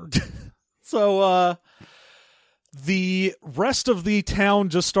covering hair. So, the rest of the town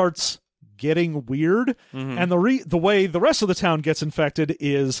just starts getting weird, and the way the rest of the town gets infected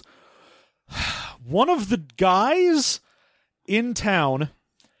is one of the guys in town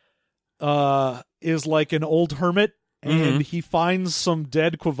is like an old hermit, and he finds some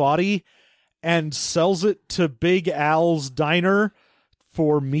dead Quavati and sells it to Big Al's diner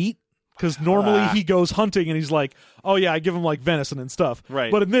for meat. Because normally he goes hunting and he's like, oh yeah, I give him like venison and stuff.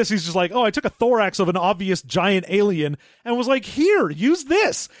 Right. But in this, he's just like, oh, I took a thorax of an obvious giant alien and was like, here, use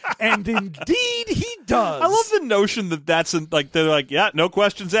this. And indeed he does. I love the notion that that's like, they're like, yeah, no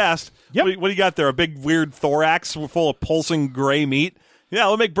questions asked. Yep. What do you got there? A big weird thorax full of pulsing gray meat? Yeah,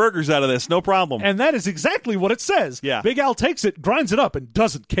 we'll make burgers out of this. No problem. And that is exactly what it says. Yeah. Big Al takes it, grinds it up, and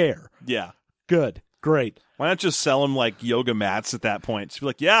doesn't care. Yeah. Good. Great. Why not just sell them like yoga mats at that point? Just be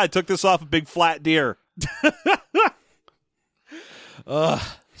like, yeah, I took this off a big flat deer.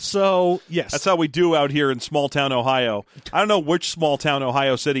 So, yes. That's how we do out here in small town Ohio. I don't know which small town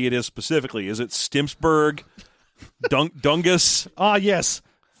Ohio city it is specifically. Is it Stimpsburg? Dungus? Ah, yes.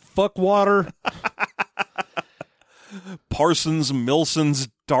 Fuck water. Parsons, Milson's,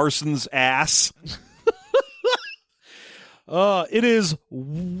 Darson's ass. It is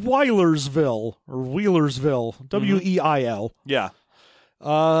Weilersville, or Wheelersville, W-E-I-L. Yeah.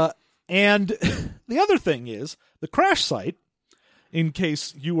 And the other thing is, the crash site, in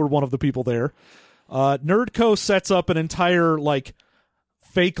case you were one of the people there, Nerdco sets up an entire, like,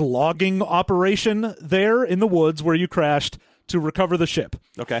 fake logging operation there in the woods where you crashed to recover the ship.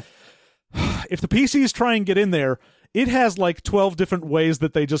 Okay. If the PCs try and get in there, it has, like, 12 different ways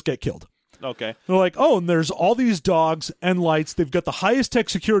that they just get killed. Okay. They're like, oh, and there's all these dogs and lights. They've got the highest tech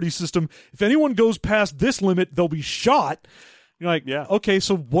security system. If anyone goes past this limit, they'll be shot. You're like, yeah. Okay,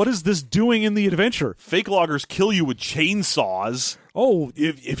 so what is this doing in the adventure? Fake loggers kill you with chainsaws. Oh,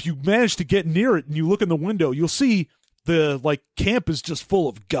 if you manage to get near it and you look in the window, you'll see the like camp is just full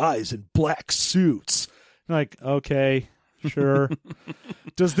of guys in black suits. Like, okay, sure.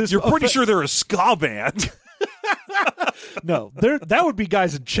 Does this? You're pretty sure they're a ska band. No, that would be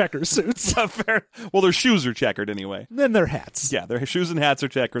guys in checker suits. Fair. Well, their shoes are checkered anyway. Then their hats. Yeah, their shoes and hats are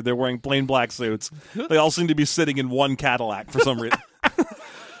checkered. They're wearing plain black suits. They all seem to be sitting in one Cadillac for some reason.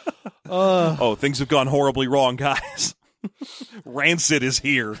 Oh, things have gone horribly wrong, guys. Rancid is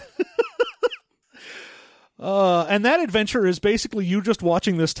here. And that adventure is basically you just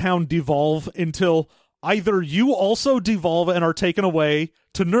watching this town devolve until either you also devolve and are taken away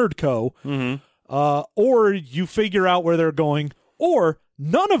to Nerdco, or you figure out where they're going, or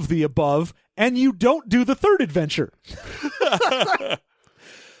none of the above, and you don't do the third adventure.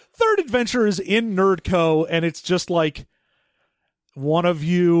 Third adventure is in Nerdco, and it's just like one of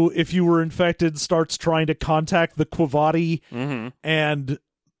you, if you were infected, starts trying to contact the Quavati, and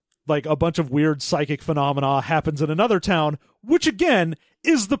like a bunch of weird psychic phenomena happens in another town, which again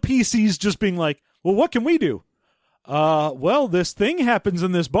is the PCs just being like, well, what can we do? Well, this thing happens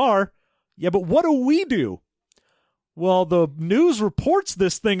in this bar. Yeah, but what do we do? Well, the news reports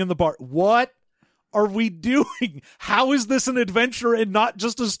this thing in the bar. What are we doing? How is this an adventure and not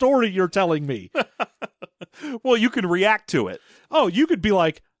just a story you're telling me? Well, you can react to it. Oh, you could be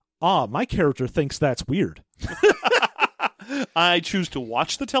like, my character thinks that's weird. I choose to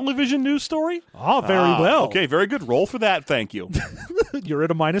watch the television news story. Very well. Okay, very good. Roll for that. Thank you. You're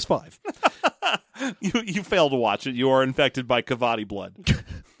at a -5. You fail to watch it. You are infected by Kavati blood.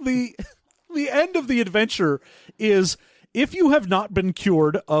 The end of the adventure is, if you have not been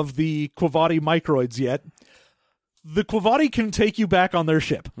cured of the Quavati microids yet, the Quavati can take you back on their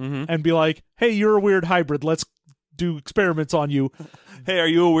ship and be like, hey, you're a weird hybrid. Let's do experiments on you. Hey, are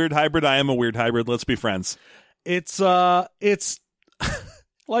you a weird hybrid? I am a weird hybrid. Let's be friends. It's like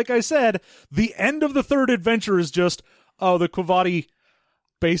I said, the end of the third adventure is just, the Quavati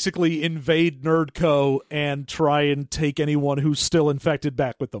basically invade Nerdco and try and take anyone who's still infected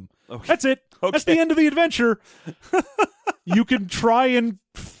back with them. Okay. That's it. Okay. That's the end of the adventure. You can try and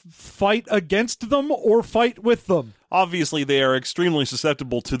fight against them or fight with them. Obviously, they are extremely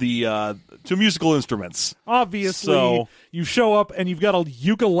susceptible to the to musical instruments. Obviously, so you show up and you've got a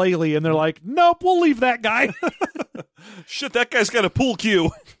ukulele, and they're like, nope, we'll leave that guy. Shit, that guy's got a pool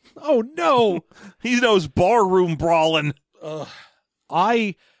cue. Oh, no. He knows barroom brawling.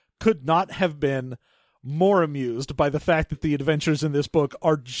 I could not have been more amused by the fact that the adventures in this book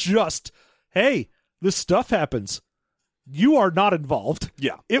are just, hey, this stuff happens. You are not involved.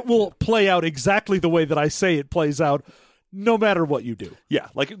 Yeah. It will play out exactly the way that I say it plays out, no matter what you do. Yeah,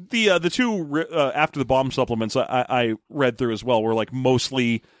 like the two After the Bomb supplements I read through as well were like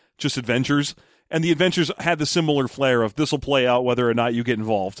mostly just adventures, and the adventures had the similar flair of this will play out whether or not you get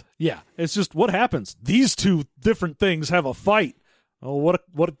involved. Yeah, it's just what happens. These two different things have a fight. Oh,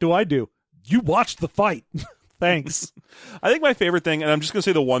 what do I do? You watched the fight. Thanks. I think my favorite thing, and I'm just going to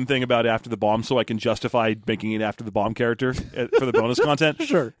say the one thing about After the Bomb so I can justify making it After the Bomb character for the bonus content.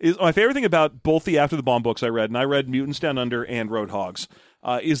 Sure. Is my favorite thing about both the After the Bomb books I read, and I read Mutants Down Under and Roadhogs,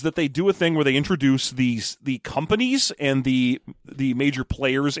 is that they do a thing where they introduce the companies and the major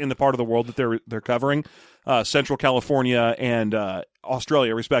players in the part of the world that they're covering, Central California and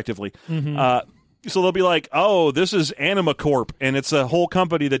Australia, respectively. So they'll be like, oh, this is Anima Corp, and it's a whole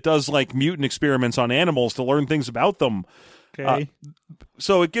company that does like mutant experiments on animals to learn things about them. Okay.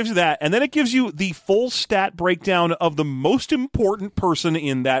 So it gives you that, and then it gives you the full stat breakdown of the most important person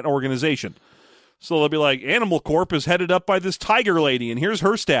in that organization. So they'll be like, Animal Corp is headed up by this tiger lady, and here's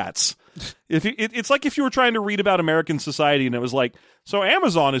her stats. It's like if you were trying to read about American society, and it was like, so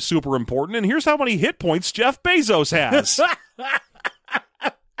Amazon is super important, and here's how many hit points Jeff Bezos has.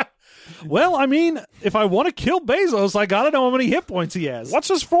 Well, I mean, if I want to kill Bezos, I got to know how many hit points he has. What's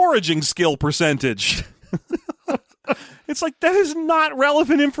his foraging skill percentage? It's like, that is not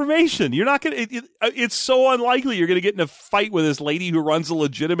relevant information. You're not going to, it's so unlikely you're going to get in a fight with this lady who runs a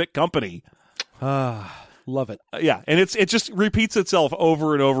legitimate company. Love it. Yeah, and it just repeats itself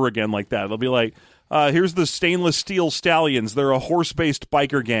over and over again like that. It'll be like, here's the Stainless Steel Stallions. They're a horse-based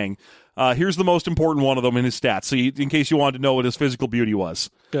biker gang. Here's the most important one of them in his stats, so in case you wanted to know what his physical beauty was.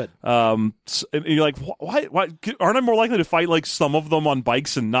 Good. And you're like, why? Aren't I more likely to fight like some of them on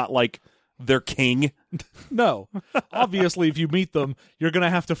bikes and not like their king? No. Obviously, if you meet them, you're going to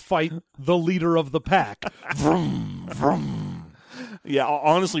have to fight the leader of the pack. Vroom, vroom. Yeah,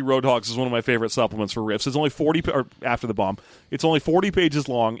 honestly, Roadhogs is one of my favorite supplements for Riffs. It's only 40, or After the Bomb. It's only 40 pages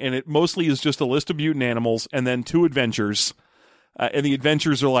long, and it mostly is just a list of mutant animals and then 2 adventures. And the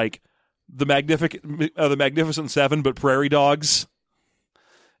adventures are like the Magnificent Seven, but prairie dogs.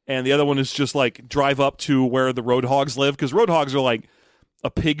 and the other one is just like drive up to where the Roadhogs live, because Roadhogs are like a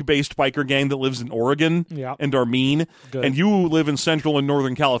pig-based biker gang that lives in Oregon and are mean. Good. And you live in Central and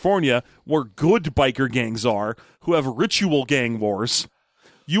Northern California, where good biker gangs are, who have ritual gang wars.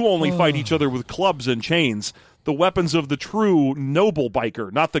 You only fight each other with clubs and chains, the weapons of the true noble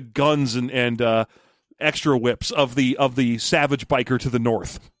biker, not the guns and extra whips of the savage biker to the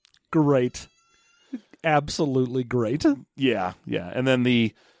north. Great. Absolutely great. Yeah. And then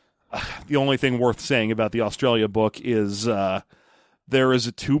the only thing worth saying about the Australia book is there is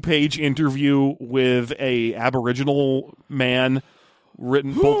a 2-page interview with a Aboriginal man,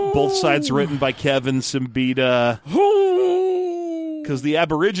 written both sides written by Kevin Simbita. Because the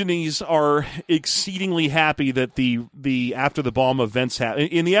Aborigines are exceedingly happy that the after the bomb events happen.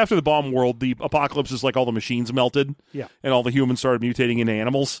 In the after the bomb world, the apocalypse is like all the machines melted, and all the humans started mutating into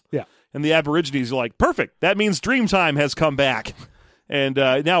animals. Yeah, and the Aborigines are like, perfect. That means Dreamtime has come back, and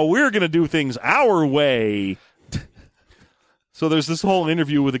now we're going to do things our way. So there's this whole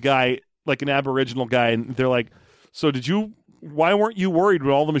interview with a guy, like an Aboriginal guy, and they're like, "So why weren't you worried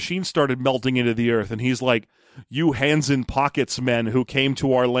when all the machines started melting into the earth?" And he's like, "You hands in pockets men who came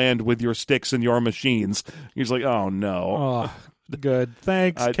to our land with your sticks and your machines." He's like, "Oh no." Oh, good.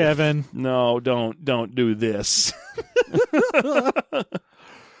 Thanks, Kevin. No, don't do this.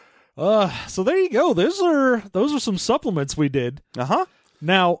 So there you go. Those are some supplements we did. Uh-huh.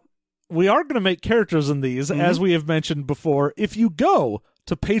 Now, we are going to make characters in these, as we have mentioned before. If you go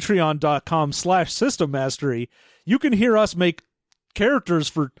to patreon.com/systemmastery, you can hear us make characters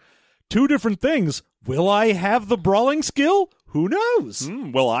for 2 different things. Will I have the brawling skill? Who knows?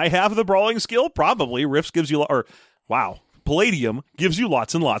 Will I have the brawling skill? Probably. Rifts gives you, Palladium gives you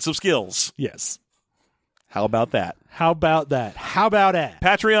lots and lots of skills. Yes. How about that? How about that? How about that?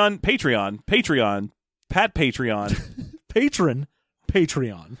 Patreon, Pat Patreon. Patreon.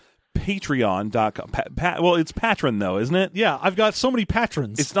 Patreon.com. Well, it's patron, though, isn't it? Yeah, I've got so many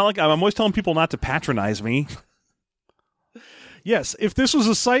patrons. It's not like I'm always telling people not to patronize me. Yes, if this was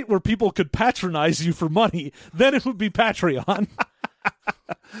a site where people could patronize you for money, then it would be Patreon.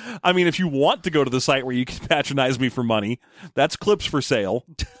 I mean, if you want to go to the site where you can patronize me for money, that's Clips for Sale.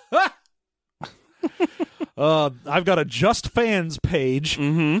 I've got a Just Fans page.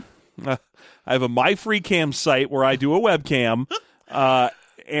 Mm-hmm. I have a My Free Cam site where I do a webcam,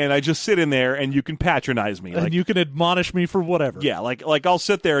 and I just sit in there, and you can patronize me. And you can admonish me for whatever. Yeah, like I'll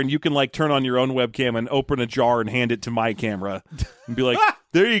sit there, and you can turn on your own webcam and open a jar and hand it to my camera and be like,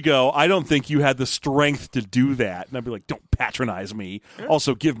 there you go. I don't think you had the strength to do that. And I'd be like, don't patronize me.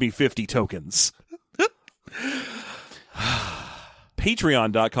 Also, give me 50 tokens.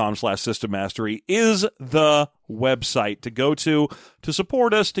 Patreon.com/systemmastery is the website to go to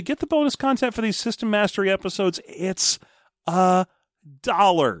support us, to get the bonus content for these System Mastery episodes. It's $1.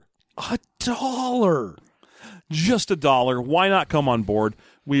 $1. Just $1. Why not come on board?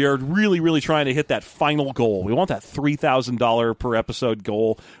 We are really, really trying to hit that final goal. We want that $3,000 per episode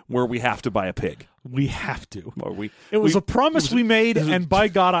goal where we have to buy a pig. We have to. It was a promise we made, and by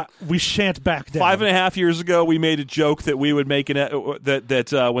God, we shan't back down. 5.5 years ago, we made a joke that we would make when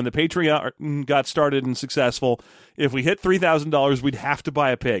the Patreon got started and successful, if we hit $3,000, we'd have to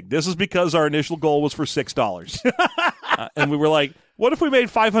buy a pig. This is because our initial goal was for $6. And we were like, what if we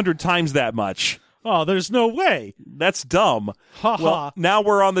made 500 times that much? Oh, there's no way. That's dumb. Well, now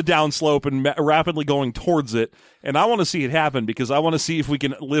we're on the downslope and rapidly going towards it, and I want to see it happen because I want to see if we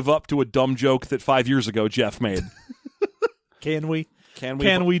can live up to a dumb joke that 5 years ago Jeff made. Can we?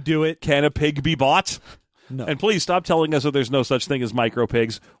 Can we do it? Can a pig be bought? No. And please stop telling us that there's no such thing as micro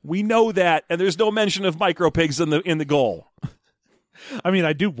pigs. We know that, and there's no mention of micro pigs in the goal. I mean,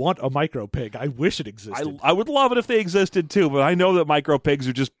 I do want a micro pig. I wish it existed. I would love it if they existed too, but I know that micro pigs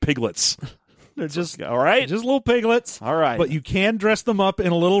are just piglets. They're just all right, just little piglets. All right, but you can dress them up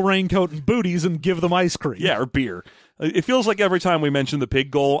in a little raincoat and booties and give them ice cream. Yeah, or beer. It feels like every time we mention the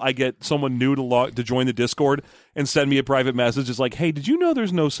pig goal, I get someone new to join the Discord and send me a private message. It's like, hey, did you know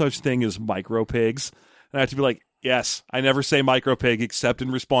there's no such thing as micro pigs? And I have to be like, yes, I never say micro pig except in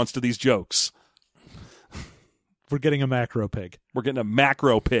response to these jokes. We're getting a macro pig. We're getting a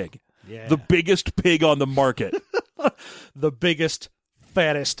macro pig. Yeah. The biggest pig on the market. The biggest,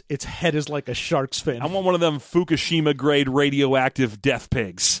 fattest. Its head is like a shark's fin. I want one of them Fukushima-grade radioactive death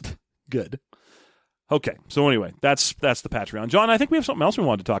pigs. Good. Okay, so anyway, that's the Patreon. John, I think we have something else we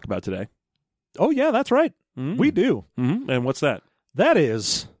wanted to talk about today. Oh, yeah, that's right. Mm. We do. Mm-hmm. And what's that? That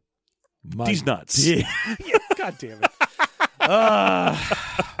is... These nuts. Yeah. God damn it.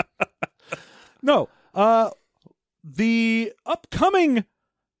 No. The upcoming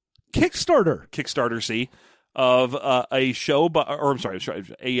Kickstarter. Kickstarter, see? of a show,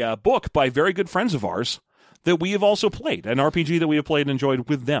 a book by very good friends of ours that we have also played, an RPG that we have played and enjoyed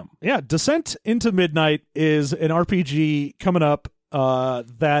with them. Yeah, Descent into Midnight is an RPG coming up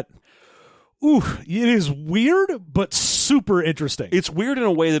that, it is weird, but super interesting. It's weird in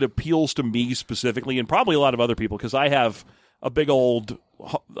a way that appeals to me specifically, and probably a lot of other people, because I have a big old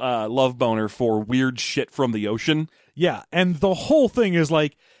love boner for weird shit from the ocean. Yeah, and the whole thing is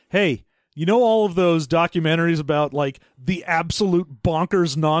like, hey, you know all of those documentaries about, like, the absolute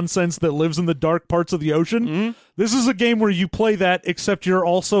bonkers nonsense that lives in the dark parts of the ocean? Mm-hmm. This is a game where you play that, except you're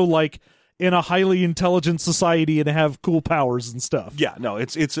also, like, in a highly intelligent society and have cool powers and stuff. Yeah, no,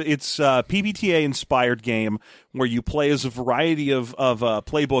 it's a PBTA-inspired game where you play as a variety of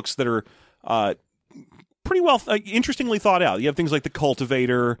playbooks that are pretty well, interestingly thought out. You have things like the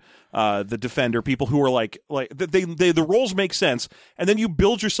Cultivator, the Defender, people who are like the roles make sense, and then you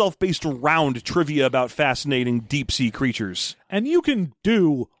build yourself based around trivia about fascinating deep sea creatures. And you can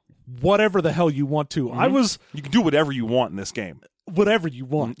do whatever the hell you want to. Mm-hmm. You can do whatever you want in this game. Whatever you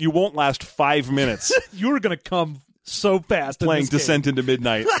want. You won't last 5 minutes. You're going to come so fast playing Descent into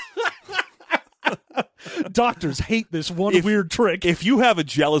Midnight. Doctors hate this weird trick. If you have a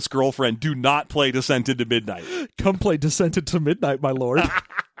jealous girlfriend, do not play Descent into Midnight. Come play Descent into Midnight, my lord.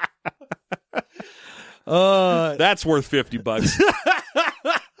 That's worth $50.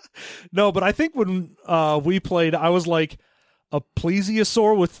 No, but I think when we played, I was like a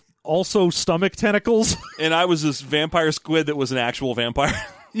plesiosaur with also stomach tentacles. And I was this vampire squid that was an actual vampire.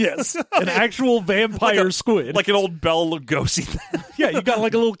 Yes, an actual vampire squid. Like an old Bela Lugosi. Yeah, you got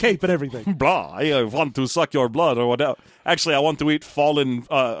like a little cape and everything. Blah, I want to suck your blood or whatever. Actually, I want to eat fallen,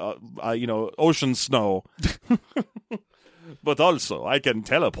 ocean snow. But also, I can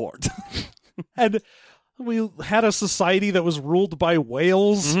teleport. And we had a society that was ruled by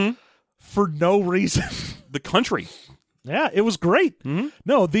whales for no reason. The country. Yeah, it was great. Mm-hmm.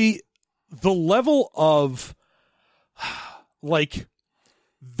 No, the level of, like,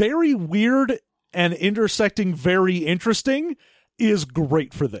 very weird and intersecting very interesting is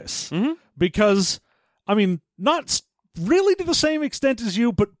great for this. Mm-hmm. Because, I mean, not really to the same extent as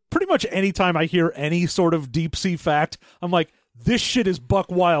you, but pretty much anytime I hear any sort of deep sea fact, I'm like, this shit is buck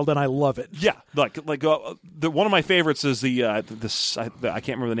wild and I love it. Yeah, like one of my favorites is I can't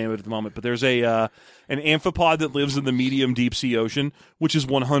remember the name of it at the moment, but there's an amphipod that lives in the medium deep sea ocean, which is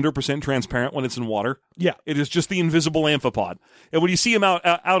 100% transparent when it's in water. Yeah, it is just the invisible amphipod. And when you see him out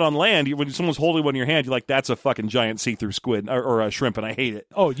on land, when someone's holding one in your hand, you're like, that's a fucking giant see-through squid or a shrimp, and I hate it.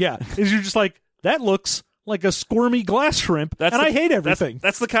 Oh yeah, is you're just like, that looks like a squirmy glass shrimp, I hate everything.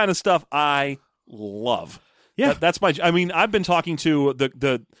 That's the kind of stuff I love. Yeah, that's my. I mean, I've been talking to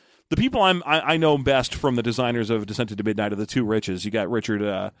the people I know best from the designers of Descent into Midnight are the two Riches. You got Richard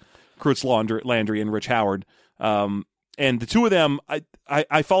Landry and Rich Howard, and the two of them.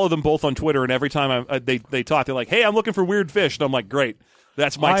 I follow them both on Twitter, and every time they talk, they're like, "Hey, I'm looking for weird fish," and I'm like, "Great,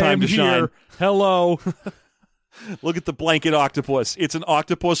 that's my time to shine." Hello. Look at the blanket octopus. It's an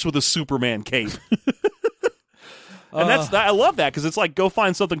octopus with a Superman cape. And I love that because it's like, go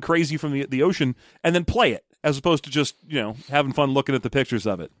find something crazy from the ocean and then play it, as opposed to just, having fun looking at the pictures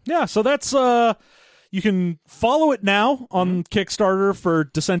of it. Yeah, so that's you can follow it now on Kickstarter for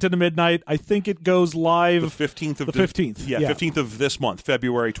Descent into Midnight. I think it goes live the 15th of the 15th. Yeah, 15th of this month,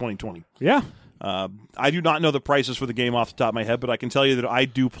 February 2020. Yeah. I do not know the prices for the game off the top of my head, but I can tell you that I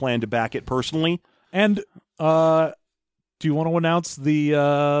do plan to back it personally. And do you want to announce the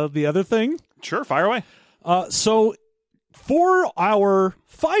other thing? Sure, fire away. So for our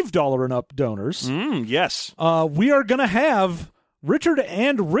 $5 and up donors, yes, we are going to have Richard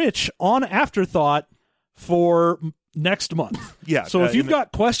and Rich on Afterthought for next month. Yeah. So if you've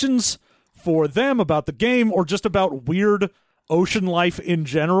got questions for them about the game or just about weird ocean life in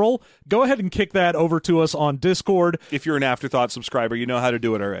general, go ahead and kick that over to us on Discord. If you're an Afterthought subscriber, you know how to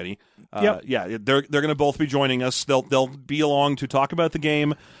do it already. Yeah, they're going to both be joining us. They'll be along to talk about the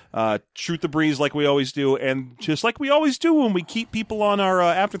game, shoot the breeze like we always do, and just like we always do when we keep people on our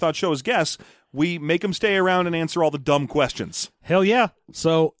Afterthought show as guests, we make them stay around and answer all the dumb questions. Hell yeah!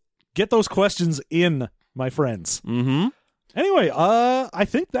 So get those questions in, my friends. Mm-hmm. Anyway, I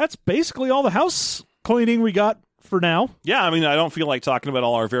think that's basically all the house cleaning we got for now. Yeah, I mean, I don't feel like talking about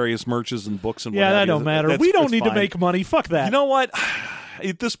all our various merches and books and that don't matter. We don't need to make money. Fuck that. You know what?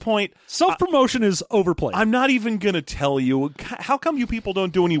 At this point, self-promotion is overplayed. I'm not even going to tell you. How come you people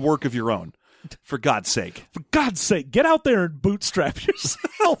don't do any work of your own? For God's sake. For God's sake, get out there and bootstrap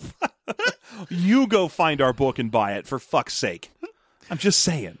yourself. You go find our book and buy it, for fuck's sake. I'm just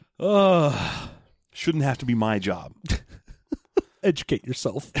saying. Shouldn't have to be my job. educate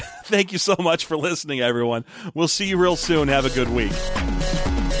yourself. Thank you so much for listening, everyone. We'll see you real soon. Have a good week.